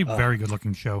 It's a very good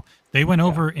looking show. They went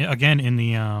over again in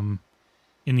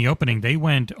the opening, they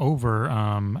went over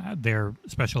their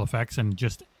special effects and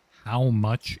just how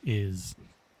much is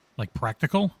like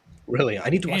practical. Really, I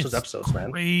need to watch those episodes,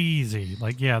 man. Crazy,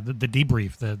 like the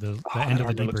debrief, the end of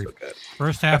the debrief. So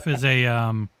first half is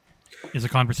a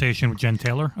conversation with Jen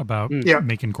Taylor about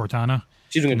making Cortana.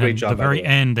 She's doing a great job. At the very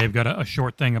end, they've got a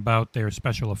short thing about their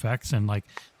special effects, and like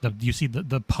you see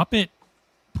the puppet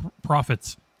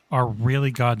prophets are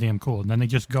really goddamn cool. And then they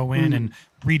just go in and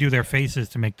redo their faces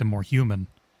to make them more human.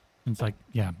 And it's like,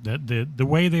 the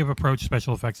way they've approached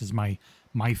special effects is my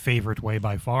favorite way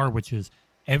by far, which is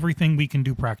everything we can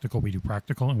do practical, we do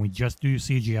practical, and we just do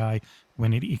CGI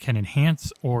when it can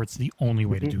enhance or it's the only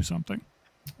way to do something.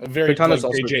 A very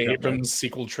J.J. Abrams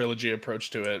sequel trilogy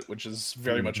approach to it, which is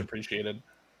very much appreciated.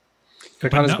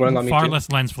 Cortana's growing on me far less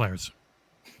lens flares.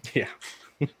 Yeah.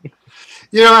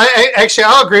 You know,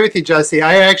 I'll agree with you, Jesse.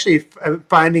 I actually am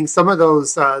finding some of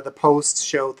those the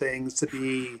post-show things to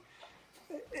be,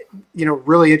 you know,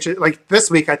 really interesting. Like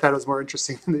this week, I thought it was more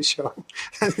interesting than the show,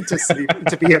 just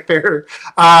to be fair.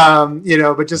 You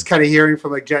know, but just kind of hearing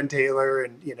from like Jen Taylor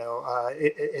and you know,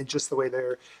 and just the way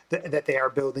that they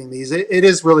are building these, it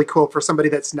is really cool for somebody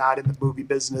that's not in the movie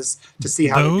business to see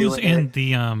how those and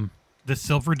the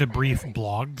Silver Debrief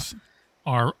blogs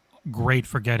are great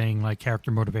for getting like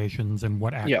character motivations and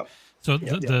what so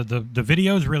the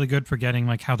video is really good for getting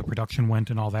like how the production went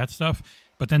and all that stuff,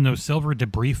 but then those Silver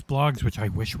Debrief blogs, which I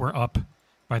wish were up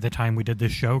by the time we did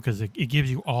this show, because it gives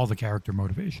you all the character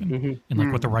motivation and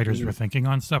like what the writers were thinking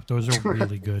on stuff. Those are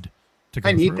really good to go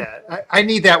I need through. that. I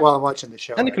need that while I'm watching the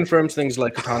show. And it confirms things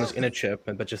like Katana's in a chip,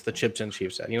 but just the chips in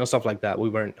Chief set, you know, stuff like that we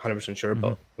weren't 100% sure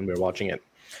about when we were watching it.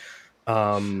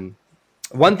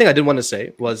 One thing I did want to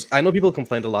say was, I know people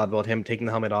complained a lot about him taking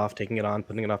the helmet off, taking it on,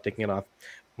 putting it off, taking it off.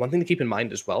 One thing to keep in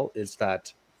mind as well is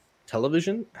that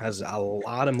television has a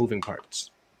lot of moving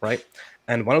parts, right?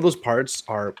 And one of those parts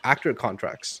are actor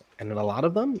contracts. And in a lot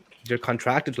of them, they're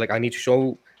contracted to like, I need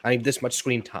this much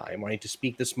screen time, or I need to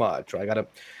speak this much, or I got to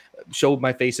show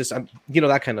my faces, you know,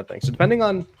 that kind of thing. So depending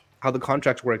on how the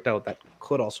contracts worked out, that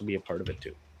could also be a part of it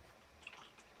too.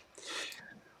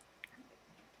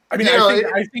 I mean,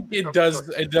 I think it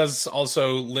does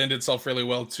also lend itself really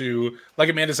well to, like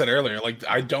Amanda said earlier, like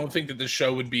I don't think that the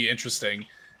show would be interesting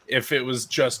if it was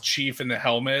just Chief in the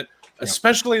helmet,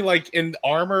 especially like in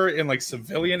armor in like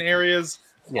civilian areas.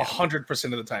 100%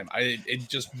 of the time, it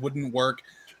just wouldn't work.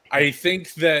 I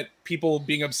think that people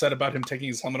being upset about him taking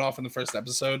his helmet off in the first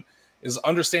episode is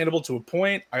understandable to a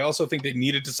point. I also think they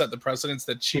needed to set the precedence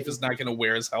that Chief is not going to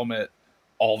wear his helmet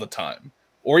all the time,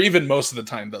 or even most of the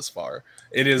time thus far.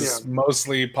 It is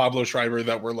mostly Pablo Schreiber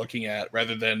that we're looking at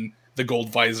rather than the gold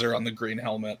visor on the green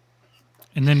helmet.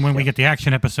 And then when we get the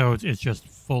action episodes, it's just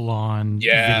full-on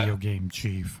video game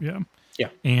Chief. Yeah.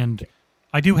 And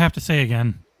I do have to say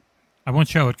again, I won't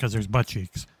show it because there's butt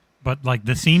cheeks, but like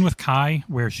the scene with Kai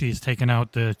where she's taken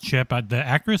out the chip, the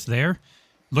actress there,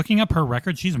 looking up her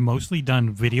record, she's mostly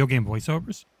done video game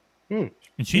voiceovers. And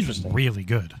she's really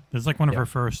good. This is like one of her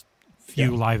first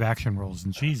few live action roles,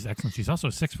 and she's excellent. She's also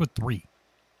 6'3",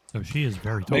 so she is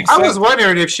very tall. I was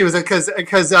wondering if she was because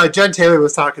Jen Taylor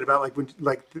was talking about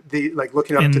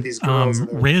looking up to these girls.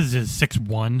 Riz is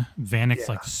 6'1", Vanek's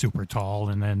like super tall,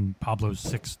 and then Pablo's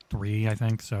 6'3", I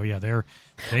think. So yeah,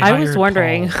 I was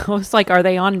wondering, I was like, are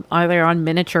they on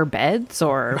miniature beds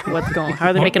or what's going? How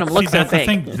are they making them look so big? I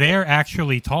think they're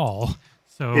actually tall.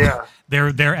 So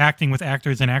they're acting with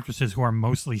actors and actresses who are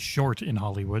mostly short in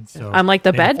Hollywood. So I'm like,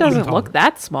 the bed doesn't look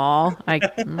that small. I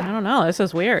don't know. This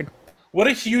is weird. What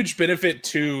a huge benefit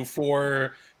too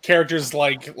for characters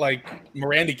like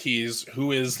Miranda Keyes,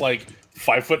 who is like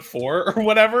 5'4" or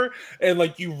whatever, and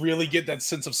like you really get that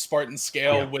sense of Spartan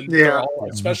scale when they're all,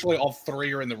 especially all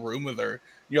three are in the room with her.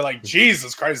 You're like,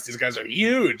 Jesus Christ, these guys are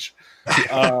huge.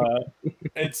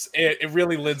 It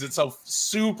really lends itself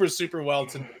super, super well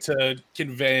to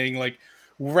conveying, like,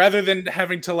 rather than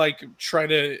having to like try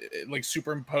to like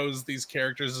superimpose these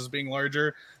characters as being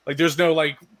larger. Like, there's no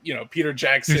like, you know, Peter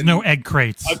Jackson. There's no egg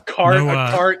crates. A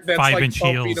cart that's like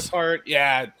 12 feet apart.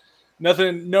 Yeah,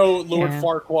 nothing. No Lord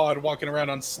Farquaad walking around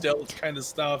on stilts kind of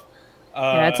stuff.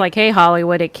 Yeah, it's like, hey,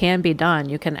 Hollywood, it can be done.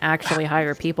 You can actually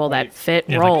hire people that fit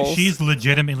roles. Like, she's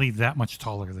legitimately that much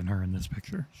taller than her in this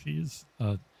picture. She's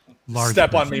a large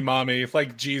Step person. on me, mommy.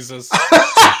 Like, Jesus.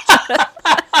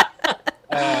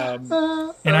 And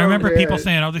I remember people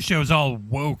saying, oh, the show's all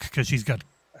woke because she's got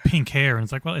pink hair. And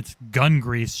it's like, well, it's gun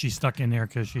grease she's stuck in there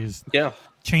because she's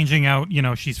changing out, you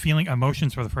know, she's feeling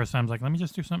emotions for the first time. It's like, let me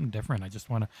just do something different.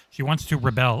 She wants to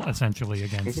rebel, essentially,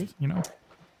 against, you know.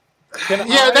 Can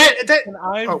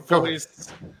I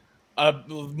voice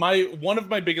one of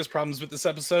my biggest problems with this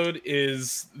episode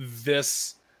is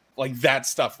this, like, that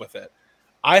stuff with it.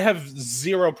 I have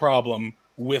zero problem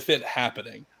with it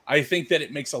happening. I think that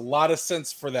it makes a lot of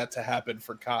sense for that to happen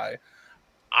for Kai.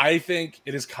 I think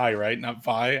it is Kai, right? Not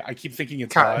Vi. I keep thinking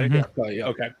it's Vi. Yeah.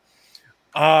 Okay.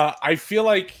 I feel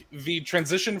like the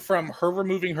transition from her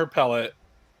removing her pellet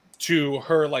to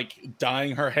her like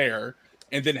dyeing her hair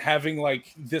and then having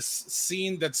like this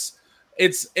scene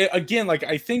again, like,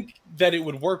 I think that it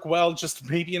would work well just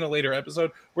maybe in a later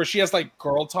episode where she has like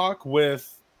girl talk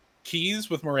with Keyes,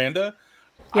 with Miranda.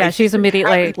 Yeah, she's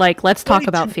immediately like, let's talk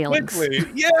about feelings.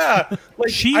 Yeah. Like,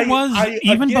 she was,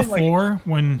 even before, like,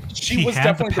 when she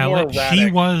had the pellet, she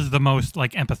was the most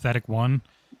like empathetic one.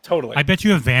 Totally. I bet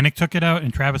you if Vanek took it out,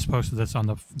 and Travis posted this on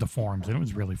the forums, and it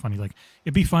was really funny. Like,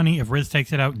 it'd be funny if Riz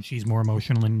takes it out and she's more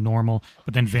emotional and normal,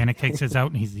 but then Vanek takes his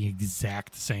out and he's the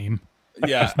exact same.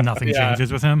 Yeah. Just nothing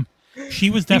changes with him.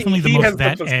 She was definitely the most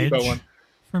that edge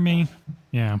for me.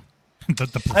 Yeah.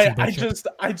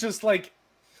 I just like,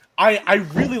 I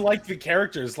really like the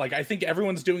characters. Like, I think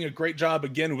everyone's doing a great job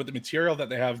again with the material that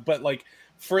they have, but like,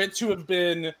 for it to have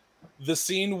been the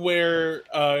scene where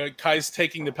Kai's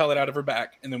taking the pellet out of her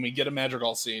back, and then we get a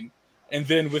Madrigal scene, and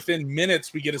then within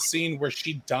minutes we get a scene where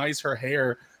she dyes her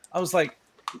hair. I was like,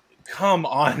 come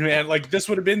on, man. Like, this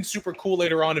would have been super cool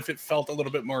later on if it felt a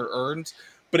little bit more earned,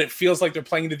 but it feels like they're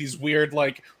playing to these weird,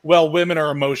 like, well, women are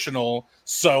emotional,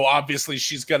 so obviously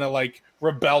she's gonna like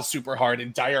rebel super hard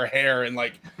and dye her hair, and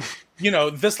like, you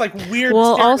know, this like weird.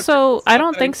 Well, also, I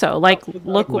don't think so. Like,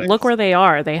 look where they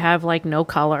are. They have like no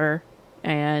color,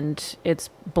 and it's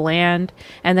bland.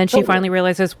 And then she finally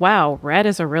realizes, wow, red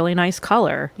is a really nice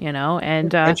color, you know.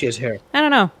 And she has hair. I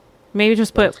don't know. Maybe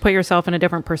just put yourself in a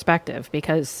different perspective,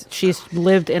 because she's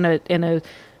lived in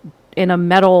a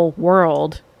metal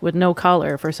world with no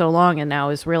color for so long, and now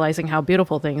is realizing how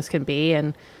beautiful things can be.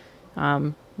 And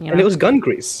you know. And it was gun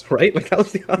grease, right? Like, that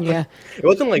was the other. Yeah. It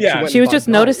wasn't like she was just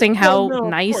noticing how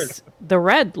nice the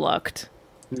red looked.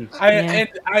 I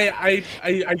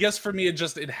guess for me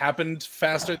it happened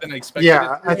faster than I expected.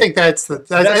 Yeah, I think that's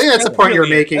the point you're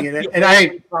making, and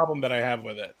the problem that I have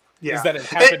with it is that it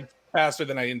happened faster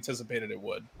than I anticipated it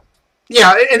would.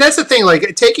 Yeah, and that's the thing.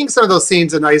 Like, taking some of those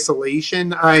scenes in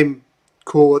isolation, I'm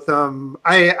cool with them.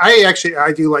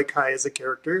 I do like Kai as a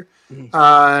character, and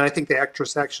I think the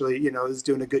actress actually, you know, is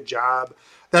doing a good job.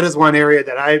 That is one area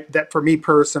that for me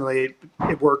personally,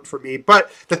 it worked for me. But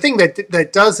the thing that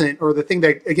doesn't, or the thing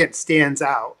that again stands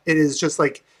out, it is just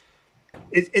like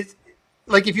it's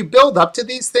like, if you build up to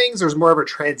these things, there's more of a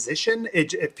transition.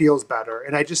 It feels better,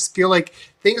 and I just feel like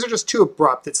things are just too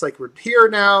abrupt. It's like, we're here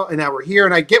now, and now we're here,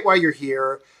 and I get why you're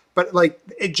here, but like,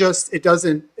 it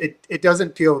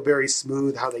doesn't feel very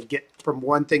smooth how they get from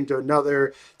one thing to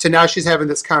another, to now she's having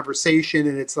this conversation,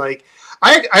 and it's like,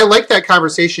 I like that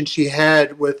conversation she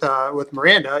had with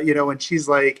Miranda, you know, when she's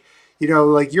like, you know,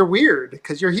 like, you're weird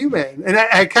because you're human. And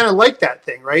I kind of like that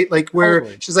thing, right? Like, where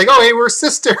she's like, oh, hey, we're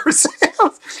sisters.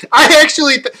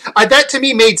 That to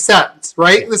me made sense,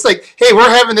 right? It's like, hey, we're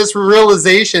having this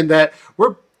realization that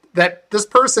this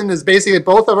person is basically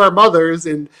both of our mothers,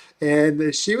 and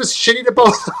she was shitty to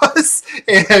both of us.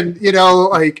 And, you know,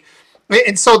 like,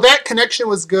 and so that connection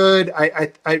was good.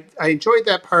 I enjoyed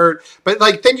that part. But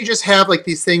like, then you just have like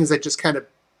these things that just kind of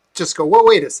just go, well,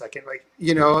 wait a second. Like,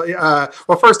 you know,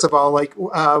 well, first of all, like,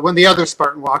 when the other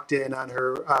Spartan walked in on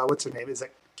her, what's her name? Is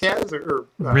it Kaz or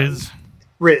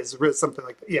Riz, something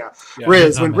like that. Yeah.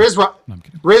 Riz. When Riz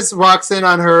walks in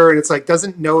on her, and it's like,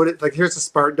 doesn't know it. Like, here's a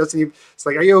Spartan. Doesn't even. It's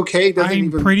like, are you okay?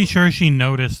 I'm pretty sure she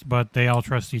noticed, but they all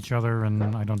trust each other,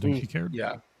 and I don't think she cared.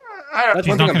 Yeah. That's She's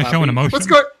one not thing going I'm to show an happy- emotion. What's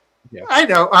going? Yeah. I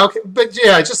know. Okay, but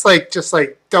yeah, just like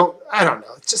don't. I don't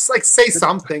know. Just like say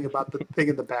something about the thing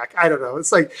in the back. I don't know.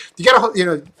 It's like you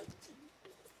gotta,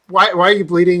 why are you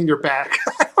bleeding in your back?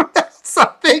 I don't know,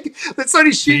 something. Did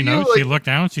somebody shoot She knows. you? She looked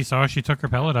down. She saw. She took her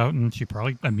pellet out, and she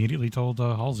probably immediately told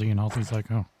Halsey, and Halsey's like,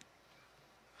 "Oh."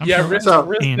 I'm Yeah, sorry. Riz, So-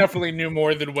 Riz And- definitely knew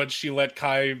more than what she let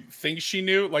Kai think she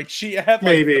knew. Like she had like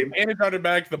Maybe. the bandage on her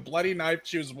back, the bloody knife.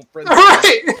 She was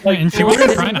Right. Yeah, and she wasn't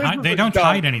Riz- trying to Riz hide. They was don't dumb,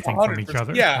 hide anything from each 100%.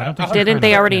 other. Yeah, I don't think they're Didn't trying they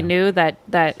to- already yeah. knew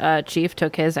that Chief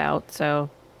took his out?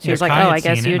 So she Yeah, was like, Kai "Oh, had I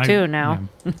guess seen it, you and too now."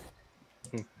 yeah.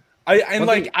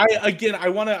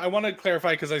 I want to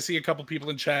clarify because I see a couple people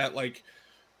in chat like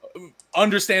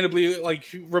understandably like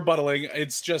rebuttaling.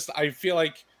 It's just I feel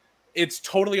like it's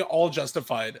totally all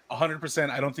justified 100%.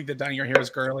 I don't think that dyeing your hair is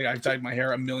girly. I've dyed my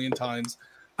hair a million times.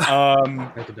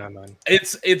 I could dye mine.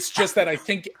 It's just that I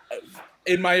think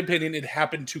in my opinion it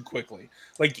happened too quickly.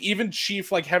 Like even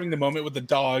Chief like having the moment with the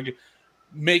dog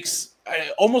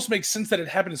almost makes sense that it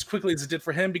happened as quickly as it did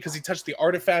for him because he touched the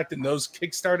artifact and those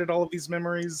kickstarted all of these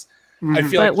memories. I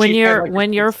feel But like when Chief had, like, a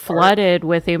when you're kickstart. flooded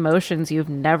with emotions you've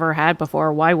never had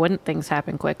before, why wouldn't things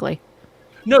happen quickly?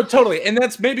 No, totally, and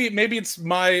that's maybe it's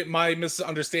my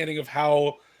misunderstanding of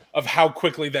how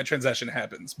quickly that transition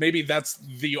happens. Maybe that's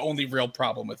the only real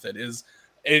problem with it is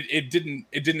it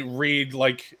didn't read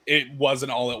like it was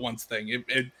an all at once thing.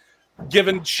 It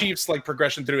given Chief's like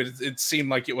progression through it, it seemed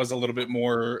like it was a little bit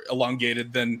more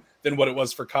elongated than what it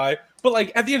was for Kai. But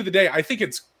like at the end of the day, I think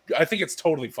it's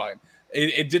totally fine.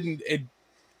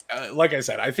 Like I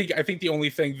said, I think the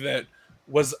only thing that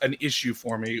was an issue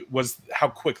for me was how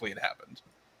quickly it happened.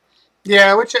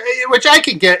 Yeah, which I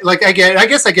can get. Like I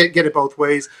guess I get it both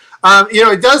ways.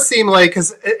 It does seem like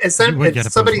because You would get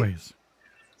it somebody. both ways.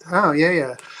 Oh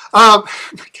yeah.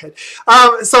 Okay.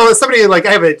 So somebody like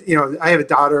I have a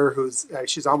daughter who's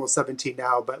she's almost 17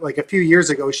 now, but like a few years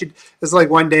ago, it's like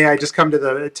one day I just come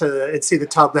to and see the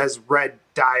tub that has red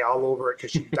dye all over it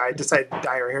because she decided to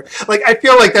dye her hair. Like I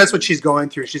feel like that's what she's going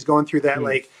through. She's going through that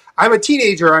like I'm a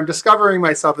teenager, I'm discovering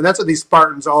myself, and that's what these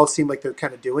Spartans all seem like they're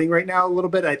kind of doing right now a little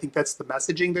bit. I think that's the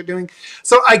messaging they're doing.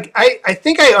 So I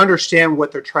think I understand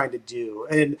what they're trying to do,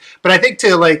 but I think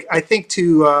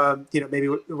to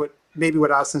maybe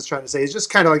what Austin's trying to say is just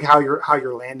kind of like how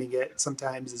you're landing it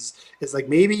sometimes is like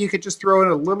maybe you could just throw in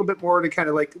a little bit more to kind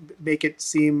of like make it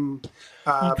seem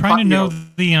Trying to know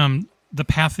the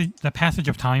passage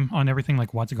of time on everything,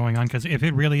 like what's going on, because if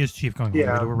it really is Chief going all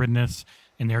the way to Aridness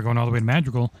and they're going all the way to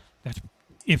Madrigal, that's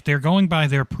if they're going by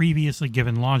their previously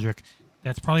given logic,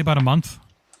 that's probably about a month,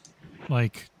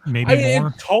 like maybe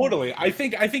more. Totally, I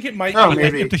think it might. Oh, be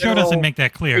maybe. If the show doesn't make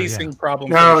that clear, pacing problem.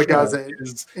 No, for the it show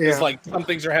doesn't. Is like some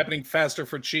things are happening faster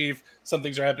for Chief, some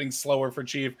things are happening slower for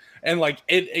Chief, and like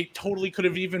it totally could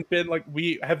have even been like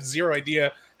we have zero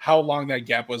idea how long that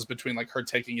gap was between like her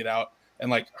taking it out and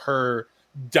like her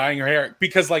dyeing her hair,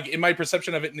 because like in my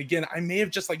perception of it, and again I may have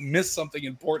just like missed something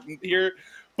important here,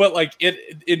 but like it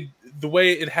the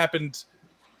way it happened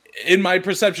in my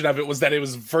perception of it was that it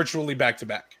was virtually back to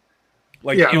back.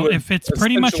 Like if it's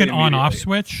pretty much an essentially on-off immediately.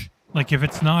 switch, like if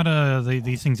it's not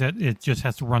these things that it just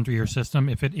has to run through your system.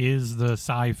 If it is the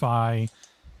sci-fi,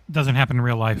 doesn't happen in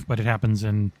real life, but it happens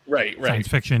in right science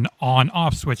fiction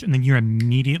on-off switch, and then you're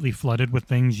immediately flooded with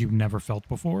things you've never felt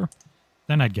before,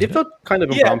 then I'd get It it. felt kind of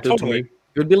Yeah, impromptu totally. to me.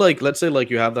 It would be like, let's say, like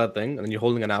you have that thing, and then you're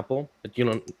holding an apple, but you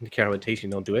don't care how it tastes, you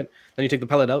don't do it. Then you take the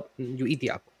pellet out, and you eat the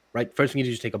apple, right? First thing you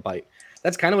do is take a bite.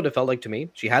 That's kind of what it felt like to me.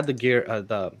 She had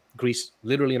the grease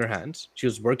literally in her hands. She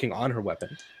was working on her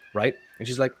weapon, right? And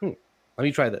she's like, let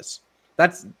me try this.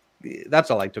 That's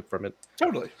all I took from it.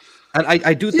 Totally. And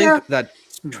I do think Yeah. that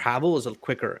travel is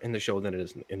quicker in the show than it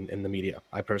is in the media.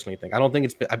 I personally think. I don't think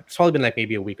it's probably been like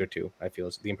maybe a week or two. I feel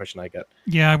is the impression I get.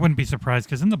 Yeah, I wouldn't be surprised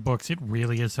because in the books it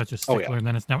really is such a Oh, yeah. stickler, and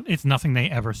then it's nothing they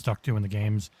ever stuck to in the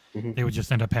games. Mhm. They would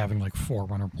just end up having like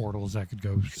Forerunner portals that could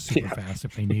go super Yeah. fast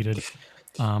if they needed.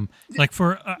 Like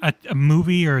for a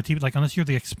movie or a TV, like unless you're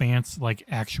the Expanse, like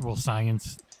actual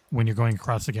science when you're going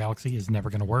across the galaxy is never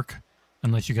going to work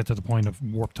unless you get to the point of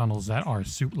warp tunnels that are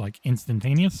like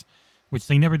instantaneous, which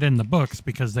they never did in the books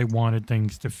because they wanted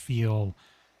things to feel.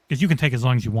 Because you can take as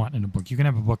long as you want in a book. You can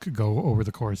have a book go over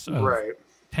the course of right.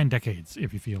 10 decades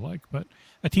if you feel like, but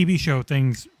a TV show,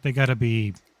 they got to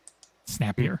be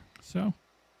snappier. So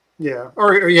Yeah,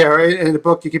 or in a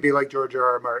book you could be like George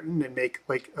R.R. Martin and make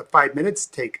like 5 minutes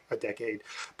take a decade,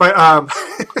 but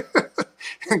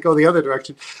go the other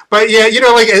direction. But yeah,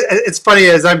 like it's funny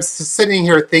as I'm sitting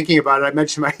here thinking about it. I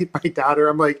mentioned my daughter.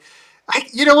 I'm like,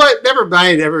 you know what? Never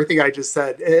mind everything I just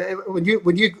said. When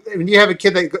you have a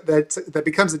kid that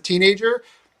becomes a teenager,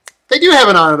 they do have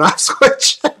an on and off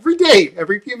switch every day,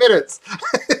 every few minutes.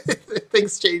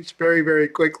 Things change very, very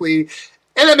quickly.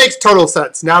 And that makes total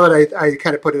sense now that I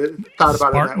kind of thought about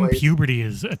Spartan it that way. puberty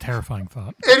is a terrifying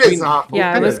thought. It is awful.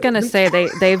 Yeah, I was gonna say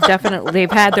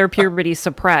they've had their puberty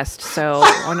suppressed. So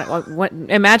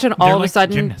imagine all of a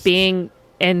sudden gymnasts. being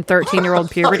in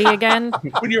 13-year-old puberty again.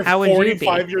 When you're How would you be?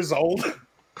 45 years old.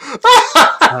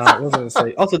 What was I gonna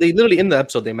say? Also, they literally in the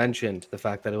episode they mentioned the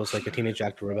fact that it was like a teenage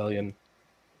act of rebellion.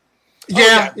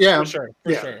 Yeah. For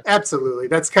sure. Absolutely.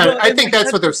 That's kind of. I think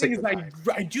that's what they're saying.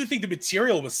 I do think the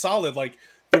material was solid. Like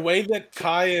the way that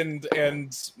Kai and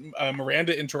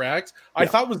Miranda interact, I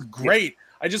thought was great.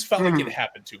 I just felt like it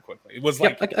happened too quickly. It was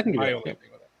like I can do my that. only thing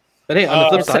with it. But hey, on the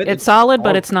flip side, It's solid,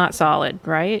 but it's not solid,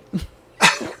 right?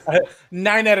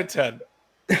 9 out of 10.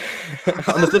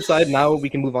 on the flip side, now we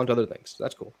can move on to other things.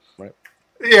 That's cool, right?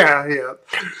 Yeah.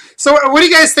 So, what do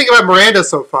you guys think about Miranda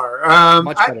so far?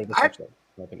 Much better this episode, in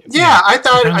my opinion. Yeah, I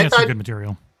Apparently that's some thought, good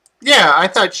material. yeah, I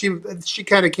thought she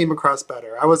kind of came across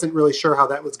better. I wasn't really sure how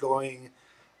that was going.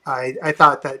 I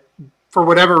thought that for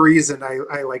whatever reason,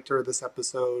 I liked her this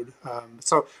episode.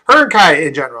 So her and Kai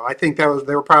in general, I think they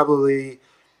were probably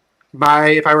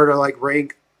if I were to like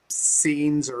rank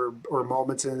scenes or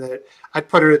moments in it, I'd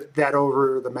put that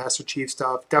over the Master Chief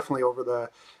stuff, definitely over the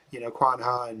Quan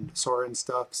Ha and Soren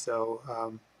stuff. So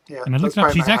yeah, And I looked that's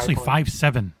up, she's probably my actually high point.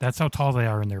 5'7". That's how tall they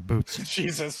are in their boots.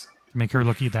 Jesus. To make her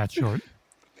look that short.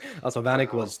 Also,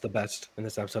 Vanek was the best in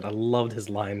this episode. I loved his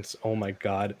lines. Oh my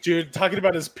god. Dude, talking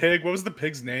about his pig. What was the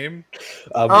pig's name?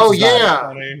 Oh Vlad. yeah,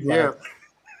 funny.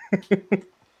 yeah.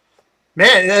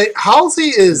 Man, Halsey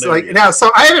is like Hilarious. now.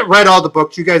 So I haven't read all the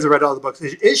books. You guys have read all the books.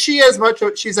 Is she as much?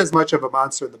 She's as much of a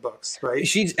monster in the books, right?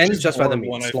 She's ends just by the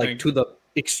more one, means, I like think. to the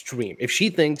extreme. If she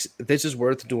thinks this is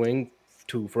worth doing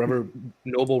to forever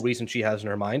noble reason she has in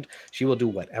her mind, she will do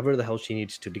whatever the hell she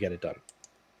needs to get it done.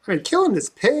 I mean, killing this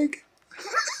pig.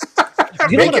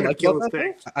 You know what I Making him like kill about that?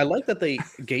 his Though? I like that they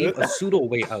gave a pseudo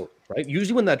way out, right?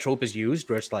 Usually when that trope is used,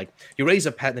 where it's like you raise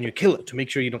a pet, then you kill it to make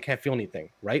sure you can't feel anything,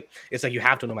 right? It's like you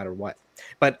have to no matter what.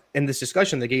 But in this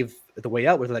discussion, they gave the way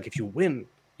out where they're like, if you win,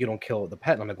 you don't kill the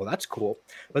pet. And I'm like, well, that's cool.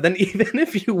 But then even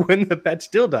if you win, the pet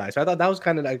still dies. So I thought that was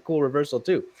kind of a cool reversal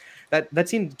too. That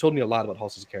scene told me a lot about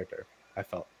Halsey's character, I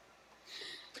felt.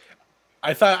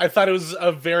 I thought it was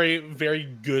a very, very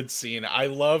good scene. I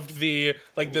loved the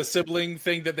sibling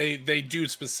thing that they do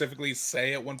specifically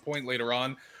say at one point later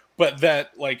on, but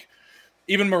that like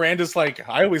even Miranda's like,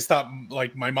 I always thought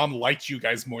like my mom liked you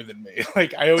guys more than me.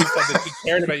 Like I always thought that she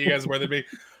cared about you guys more than me.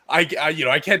 I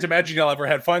can't imagine y'all ever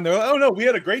had fun. They're like, oh no, we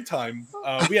had a great time.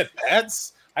 We had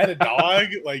pets. I had a dog.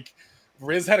 Like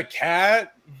Riz had a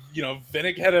cat.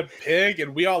 Vinnick had a pig,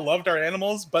 and we all loved our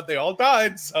animals, but they all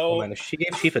died. So, Man, if she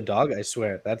gave Chief a dog, I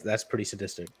swear that's pretty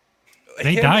sadistic.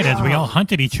 They died as we all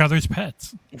hunted each other's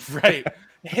pets. Right.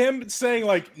 Him saying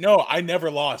like, "No, I never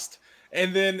lost,"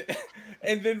 and then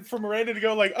for Miranda to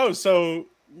go like, "Oh, so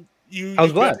you I was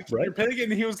you glad, had to keep right? your pig,"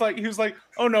 and he was like,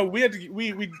 "Oh no, we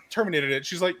terminated it."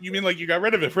 She's like, "You mean like you got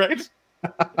rid of it, right?"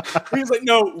 He was like,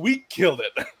 "No, we killed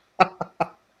it."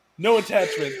 No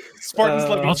attachment. Spartans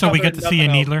love each Also, we other get to and see a nothing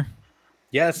else. Needler.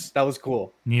 Yes, that was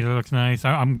cool. Needler looks nice.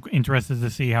 I'm interested to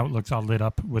see how it looks all lit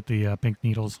up with the pink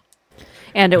needles.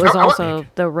 And it was I want- also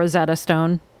the Rosetta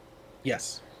Stone.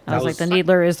 Yes. I was like, the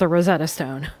Needler is the Rosetta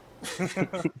Stone.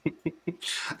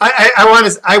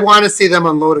 I want to see them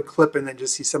unload a clip and then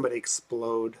just see somebody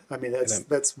explode. I mean,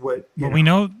 that's what. Well, we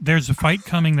know there's a fight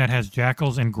coming that has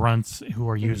jackals and grunts who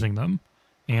are using them,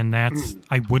 and that's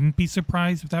I wouldn't be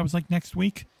surprised if that was like next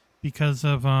week because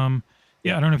of I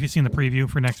don't know if you've seen the preview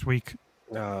for next week.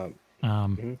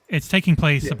 It's taking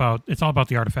place it's all about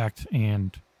the artifact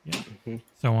and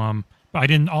so but I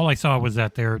didn't. All I saw was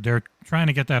that they're trying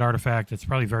to get that artifact. It's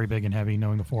probably very big and heavy,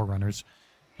 knowing the Forerunners.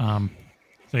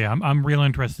 So yeah, I'm real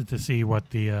interested to see what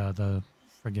the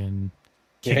friggin'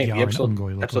 the Kigyar and episode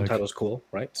Ungoi look like. title's cool,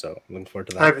 right? So I'm looking forward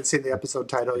to that. I haven't seen the episode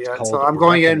title It's yet, called so I'm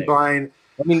going in Reckoning. blind.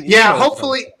 I mean, Yeah, you know,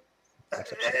 hopefully.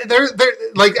 They're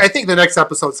like I think the next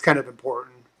episode's kind of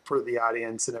important for the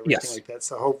audience and everything Yes. like that.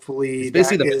 So hopefully it's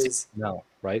basically that the is. no,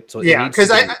 right? So it Yeah, needs to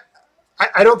because be-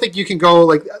 I don't think you can go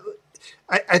like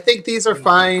I think these are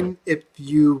fine if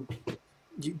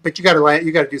but you got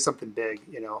to do something big,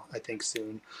 I think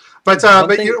soon. But One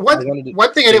but thing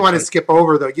one thing I didn't want to skip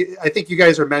over though, I think you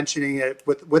guys are mentioning it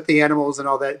with the animals and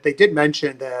all that. They did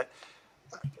mention that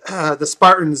the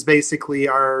Spartans basically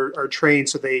are trained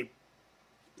so they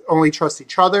only trust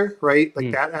each other, right?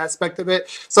 Like that aspect of it.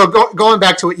 So going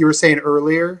back to what you were saying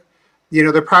earlier,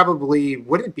 they probably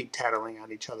wouldn't be tattling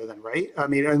on each other then, right? I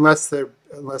mean, unless they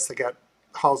got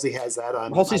Halsey has that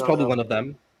on. Halsey's I don't probably know. one of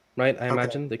them, right? I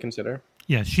imagine they consider.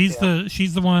 Yeah, she's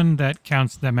the one that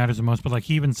counts, that matters the most. But like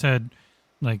he even said,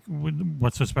 like,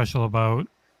 what's so special about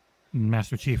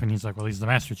Master Chief? And he's like, well, he's the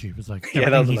Master Chief. It's like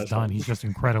everything he's done, he's just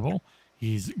incredible.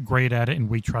 He's great at it, and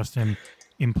we trust him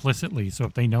implicitly. So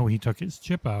if they know he took his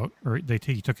chip out, or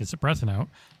he took his suppressant out,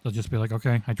 they'll just be like,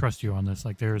 okay, I trust you on this.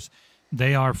 Like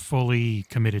they are fully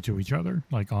committed to each other,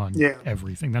 like on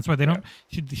everything. That's why they don't.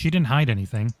 She didn't hide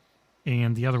anything,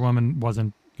 and the other woman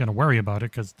wasn't going to worry about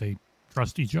it because they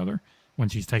trust each other when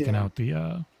she's taking out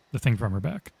the thing from her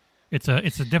back. It's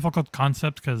a difficult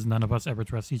concept because none of us ever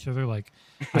trust each other. Like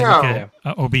I look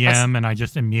at OBM and I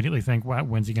just immediately think, wow,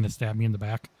 when's he going to stab me in the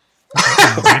back?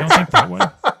 I don't think that way.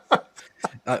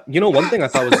 One thing I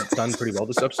thought was done pretty well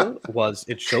this episode was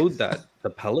it showed that the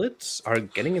pellets are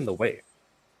getting in the way,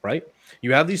 right?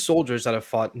 You have these soldiers that have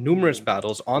fought numerous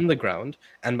battles on the ground,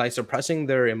 and by suppressing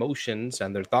their emotions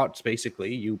and their thoughts,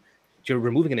 basically, you're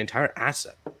removing an entire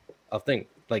asset of thing.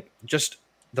 Like just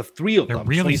the three of them. They're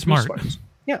really smart.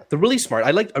 Yeah, they're really smart.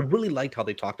 I really liked how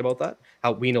they talked about that.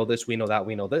 How we know this, we know that,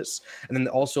 we know this, and then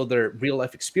also their real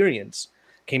life experience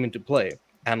came into play.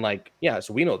 And like, yeah,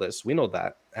 so we know this, we know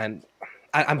that, and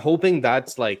I'm hoping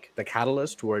that's like the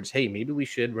catalyst towards, hey, maybe we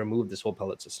should remove this whole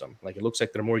pellet system. Like, it looks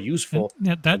like they're more useful.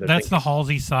 Yeah, that's the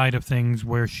Halsey side of things,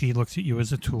 where she looks at you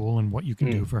as a tool and what you can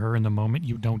do for her. In the moment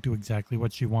you don't do exactly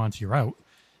what she wants, you're out.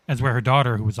 As where her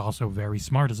daughter, who is also very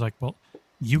smart, is like, well,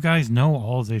 you guys know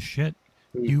all this shit.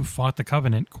 You fought the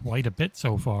Covenant quite a bit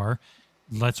so far.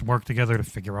 Let's work together to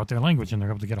figure out their language, and they're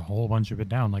able to get a whole bunch of it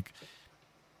down. Like,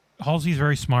 Halsey's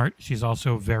very smart. She's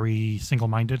also very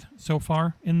single-minded so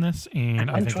far in this, and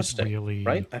I think it's really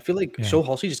right. I feel like so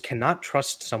Halsey just cannot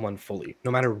trust someone fully, no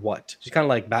matter what. She's kind of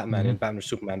like Batman and Batman or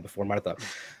Superman before Martha,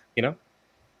 you know.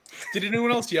 Did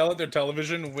anyone else yell at their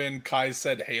television when Kai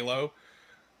said Halo?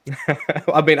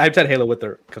 I mean, I've said Halo with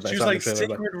her because she was like,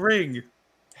 "Sacred Ring,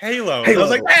 Halo." Halo. I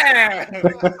was like, "Ah!"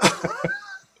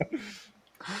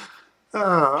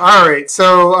 All right,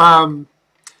 so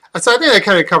I think that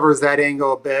kind of covers that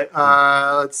angle a bit.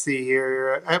 Let's see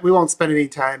here. We won't spend any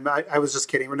time. I was just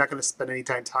kidding. We're not going to spend any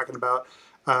time talking about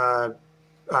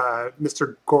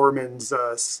Mr. Gorman's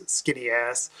skinny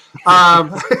ass.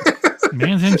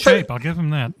 Man's in shape. I'll give him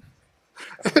that.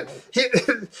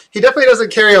 He definitely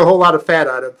doesn't carry a whole lot of fat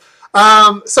on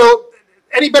him. So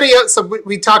anybody else? So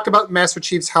we talked about Master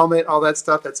Chief's helmet, all that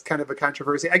stuff. That's kind of a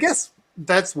controversy. I guess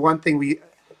that's one thing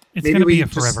It's going to be a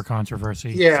forever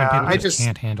controversy. Yeah, some people just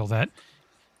can't handle that.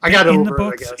 I got in over the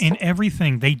books, it, I guess. in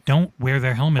everything, they don't wear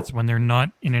their helmets when they're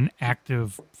not in an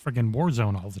active friggin' war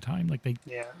zone all the time. Like they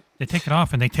take it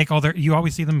off, and they take all their. You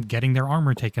always see them getting their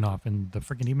armor taken off, and the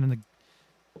friggin' even in the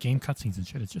game cutscenes and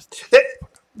shit. It's just.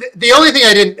 The only thing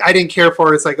I didn't care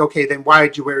for is like, okay, then why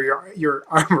did you wear your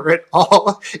armor at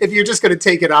all if you're just going to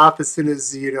take it off as soon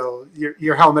as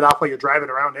your helmet off while you're driving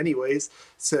around anyways?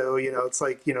 So it's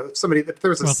like if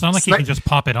there's it's not like he can just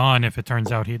pop it on if it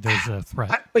turns out there's a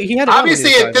threat. But he had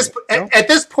obviously at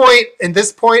this point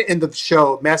in the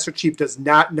show, Master Chief does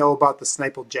not know about the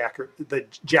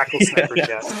Jackal sniper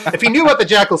jet. If he knew about the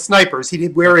Jackal snipers,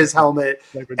 he'd wear his helmet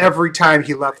every time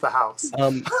he left the house.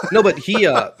 No, but he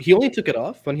only took it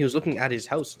off when he was looking at his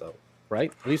house, though,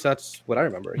 right? At least that's what I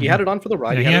remember. He had it on for the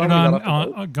ride. Yeah, he had it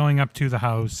on going up to the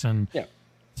house, and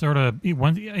sort of.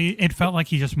 It felt like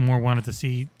he just more wanted to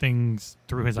see things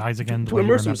through his eyes again, to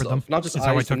immerse himself, them. not just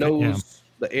eyes, the nose,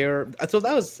 the air. So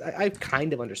that was I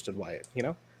kind of understood why it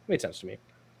made sense to me.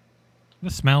 The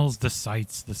smells, the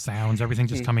sights, the sounds, everything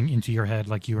just coming into your head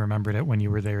like you remembered it when you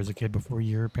were there as a kid before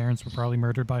your parents were probably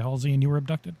murdered by Halsey and you were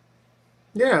abducted.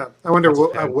 Yeah, I wonder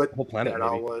what whole planet that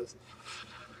all was.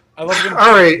 I love it.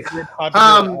 All right.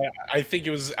 I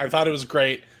thought it was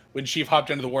great when Chief hopped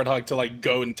into the Warthog to like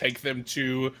go and take them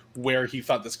to where he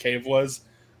thought this cave was,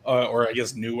 or I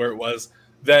guess knew where it was.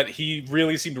 That he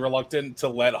really seemed reluctant to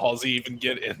let Halsey even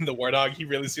get in the Warthog. He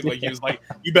really seemed like he was like,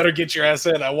 "You better get your ass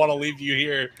in. I want to leave you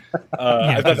here."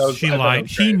 I thought that was, she lied.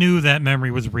 She knew that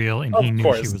memory was real, and he knew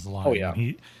she was lying. Oh yeah.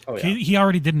 He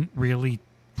already didn't really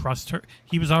trust her.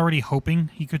 He was already hoping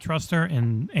he could trust her,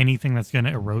 and anything that's going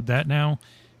to erode that now,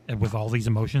 and with all these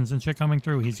emotions and shit coming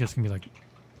through, he's just going to be like,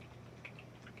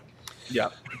 yeah.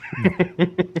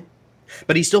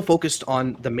 But he's still focused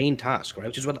on the main task, right?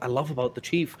 Which is what I love about the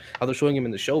Chief, how they're showing him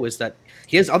in the show, is that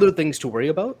he has other things to worry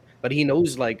about, but he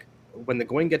knows, like, when the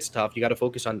going gets tough, you got to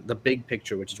focus on the big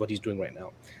picture, which is what he's doing right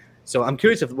now. So I'm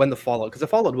curious if when the fallout, because the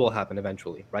fallout will happen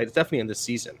eventually, right? It's definitely in this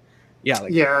season. Yeah,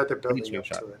 they're building up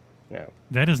to it. Yeah.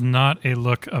 That is not a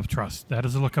look of trust. That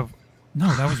is a look of,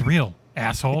 no, that was real,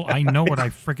 asshole. I know what I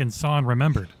freaking saw and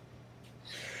remembered.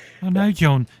 Oh, no,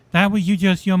 Joan, that was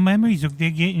your memories of they're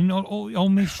getting all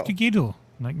mixed together.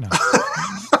 Like, no.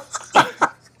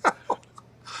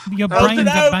 Your brains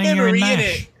are banging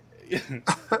mash.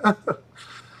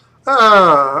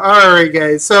 All right,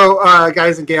 guys. So,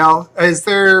 guys and gal, is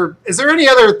there any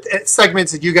other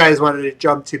segments that you guys wanted to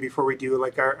jump to before we do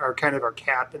like our kind of our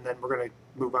cap, and then we're gonna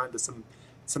move on to some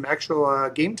actual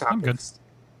game topics? I'm good.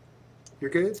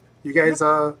 You're good. You guys,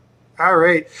 all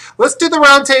right. Let's do the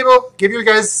round table. Give you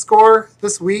guys a score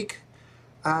this week.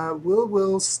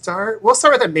 We'll start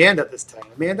with Amanda this time.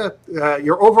 Amanda,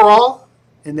 your overall,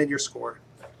 and then your score.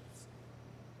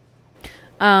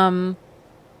 I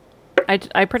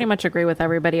pretty much agree with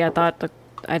everybody. I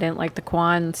didn't like the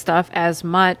Quan stuff as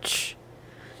much.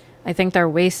 I think they're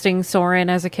wasting Soren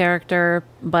as a character,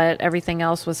 but everything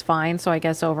else was fine. So I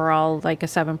guess overall, like a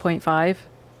 7.5.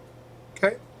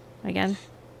 Okay. Again,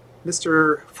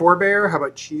 Mr. Forbear, how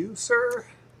about you, sir?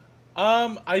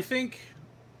 I think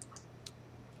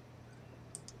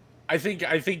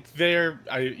they're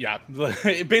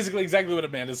basically exactly what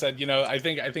Amanda said. You know, I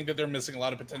think that they're missing a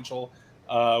lot of potential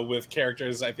with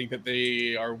characters. I think that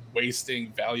they are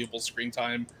wasting valuable screen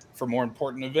time for more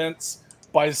important events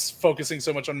by focusing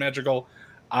so much on Madrigal.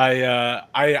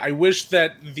 I wish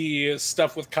that the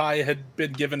stuff with Kai had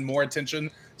been given more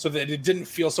attention so that it didn't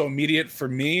feel so immediate for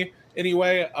me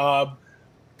anyway.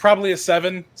 Probably a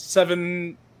 7.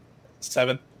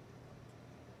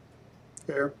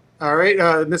 Fair. All right,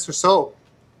 Mr. Soul.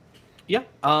 Yeah.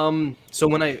 So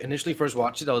when I initially first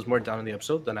watched it, I was more down in the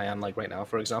episode than I am like right now,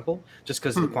 for example, just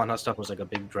because the Quan stuff was like a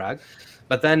big drag.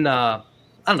 But then I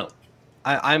don't know.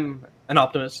 I'm an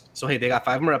optimist, so hey, they got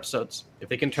 5 more episodes. If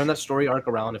they can turn that story arc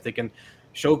around, if they can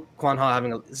show Quan Ha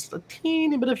having a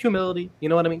teeny bit of humility, you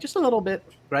know what I mean, just a little bit,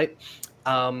 right?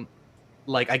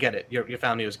 Like I get it. Your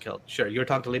family was killed. Sure, you were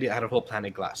talking to a lady that had her whole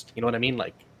planet glassed. You know what I mean?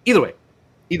 Like either way.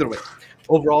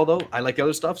 Overall, though, I like the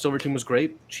other stuff. Silver Team was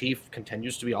great. Chief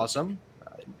continues to be awesome.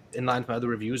 In line with my other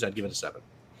reviews, I'd give it a 7.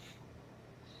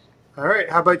 All right.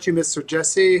 How about you, Mr.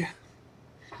 Jesse?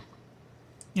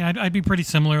 Yeah, I'd be pretty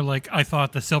similar. Like, I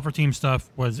thought the Silver Team stuff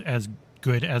was as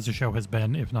good as the show has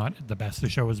been, if not the best the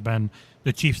show has been.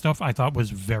 The Chief stuff I thought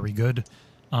was very good.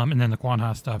 And then the Quan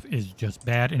Ha stuff is just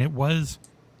bad. And it was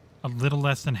a little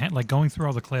less than... like, going through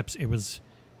all the clips, it was...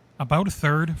 about a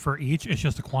third for each. It's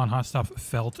just the Quan Ha stuff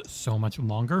felt so much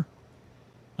longer.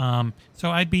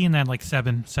 So I'd be in that like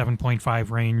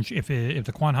 7.5 range. If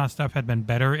the Quan Ha stuff had been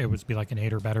better, it would be like an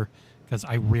 8 or better. Because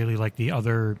I really like the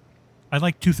other. I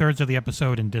like 2/3 of the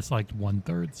episode and disliked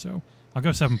 1/3. So I'll go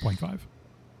 7.5.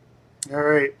 All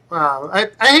right. Wow.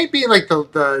 I hate being like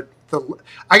the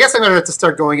I guess I'm going to have to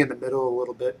start going in the middle a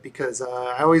little bit because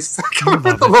I always come up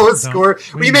with the lowest score.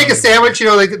 When you make a sandwich, you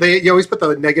know, like you always put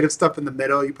the negative stuff in the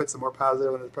middle. You put some more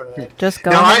positive in the front of that. Just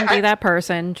go ahead and be that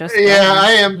person.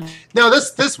 I am. No,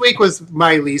 this week was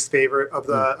my least favorite of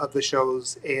the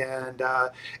shows, and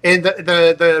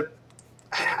the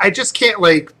I just can't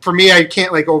for me, I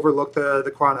can't overlook the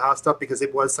Quan Ha stuff because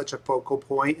it was such a focal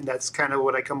point, and that's kind of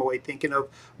what I come away thinking of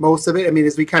most of it. I mean,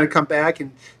 as we kind of come back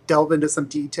and delve into some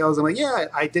details, I'm like, yeah,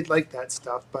 I did like that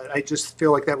stuff, but I just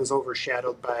feel like that was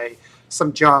overshadowed by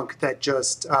some junk that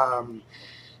just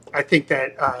I think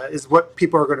that is what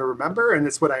people are going to remember, and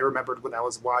it's what I remembered when I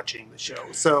was watching the show.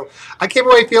 So I came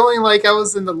away feeling like I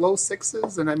was in the low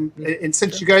 6s, and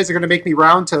since you guys are going to make me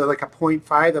round to like a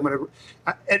 0.5,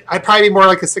 I'd probably be more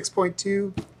like a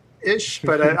 6.2-ish,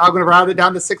 but I'm going to round it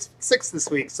down to 6 this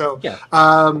week. So, yeah.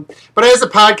 But as a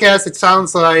podcast, it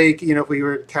sounds like, you know, if we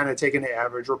were kind of taking the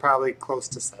average, we're probably close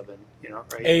to 7. You know,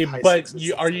 right? Hey, but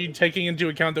are you taking into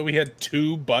account that we had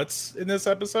 2 butts in this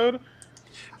episode?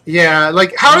 Yeah,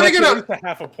 like how are they gonna? That's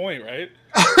half a point, right?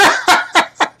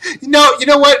 No, you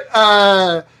know what?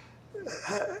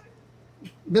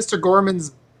 Mr.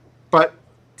 Gorman's butt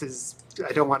is.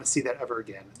 I don't want to see that ever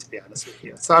again, to be honest with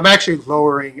you. So I'm actually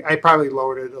lowering. I probably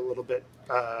lowered it a little bit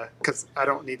because I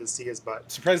don't need to see his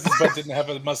butt. Surprised his butt didn't have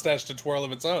a mustache to twirl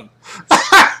of its own.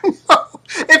 No.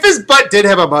 If his butt did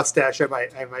have a mustache, I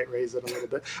might raise it a little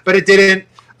bit, but it didn't.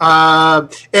 And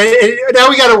now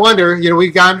we got to wonder. You know,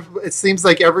 we've gone. It seems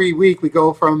like every week we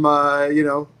go from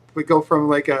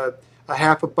like a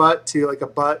half a butt to like a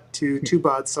butt to 2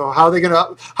 butts. So how are they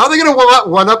gonna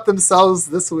one up themselves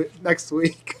next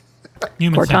week?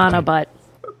 Cortana butt.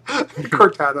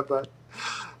 Cortana butt.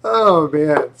 Oh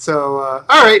man! So all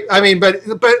right. I mean, but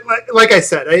like I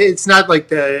said, it's not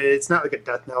like a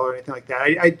death knell or anything like that.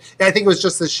 I think it was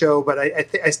just the show, but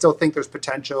I still think there's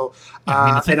potential.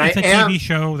 Yeah, it's a TV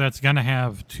show that's gonna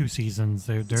have 2 seasons.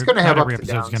 It's gonna have every ups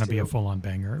and episode's downs gonna be too. a full-on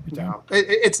banger every time. No,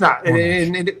 it's not.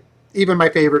 And even my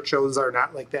favorite shows are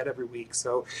not like that every week.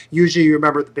 So usually you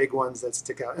remember the big ones that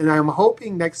stick out. And I'm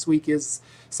hoping next week is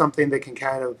something that can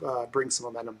kind of bring some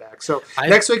momentum back. So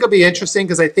next week will be interesting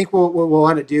because I think what we'll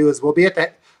want to do is we'll be at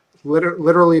that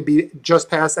literally be just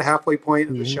past the halfway point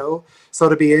of the show. So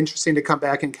it'll be interesting to come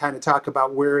back and kind of talk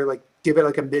about where, like, give it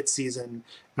like a mid-season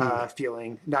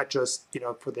feeling, not just, you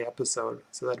know, for the episode.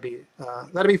 So that'd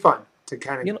be fun to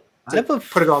kind of, you know, I have a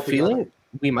put it all feeling together.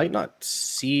 we might not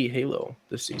see Halo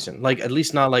this season. Like, at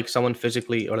least not like someone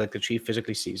physically, or like the chief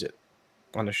physically sees it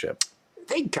on the ship.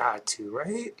 They got to,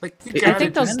 right? Like, I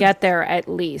think they'll get there at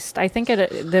least. I think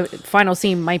the final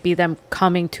scene might be them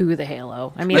coming to the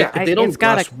Halo. I mean, Like, if they don't it's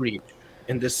gotta reach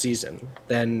in this season,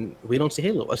 then we don't see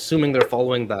Halo, assuming they're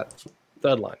following that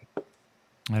deadline.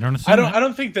 I don't assume I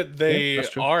don't think that they that's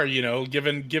true. are, you know,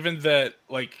 given that,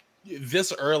 like,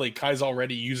 this early, Kai's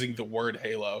already using the word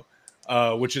Halo,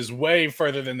 which is way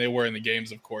further than they were in the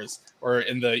games, of course, or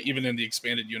even in the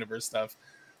expanded universe stuff.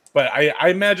 But I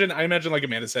imagine, like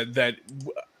Amanda said, that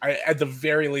at the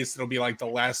very least it'll be like the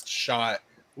last shot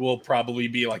will probably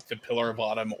be like the Pillar of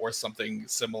Autumn or something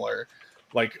similar,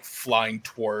 like flying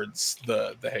towards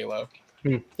the Halo.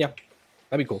 Yeah,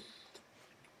 that'd be cool.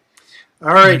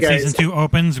 All right, And guys. season 2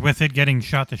 opens with it getting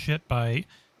shot to shit by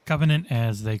Covenant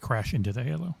as they crash into the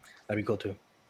Halo. That'd be cool too.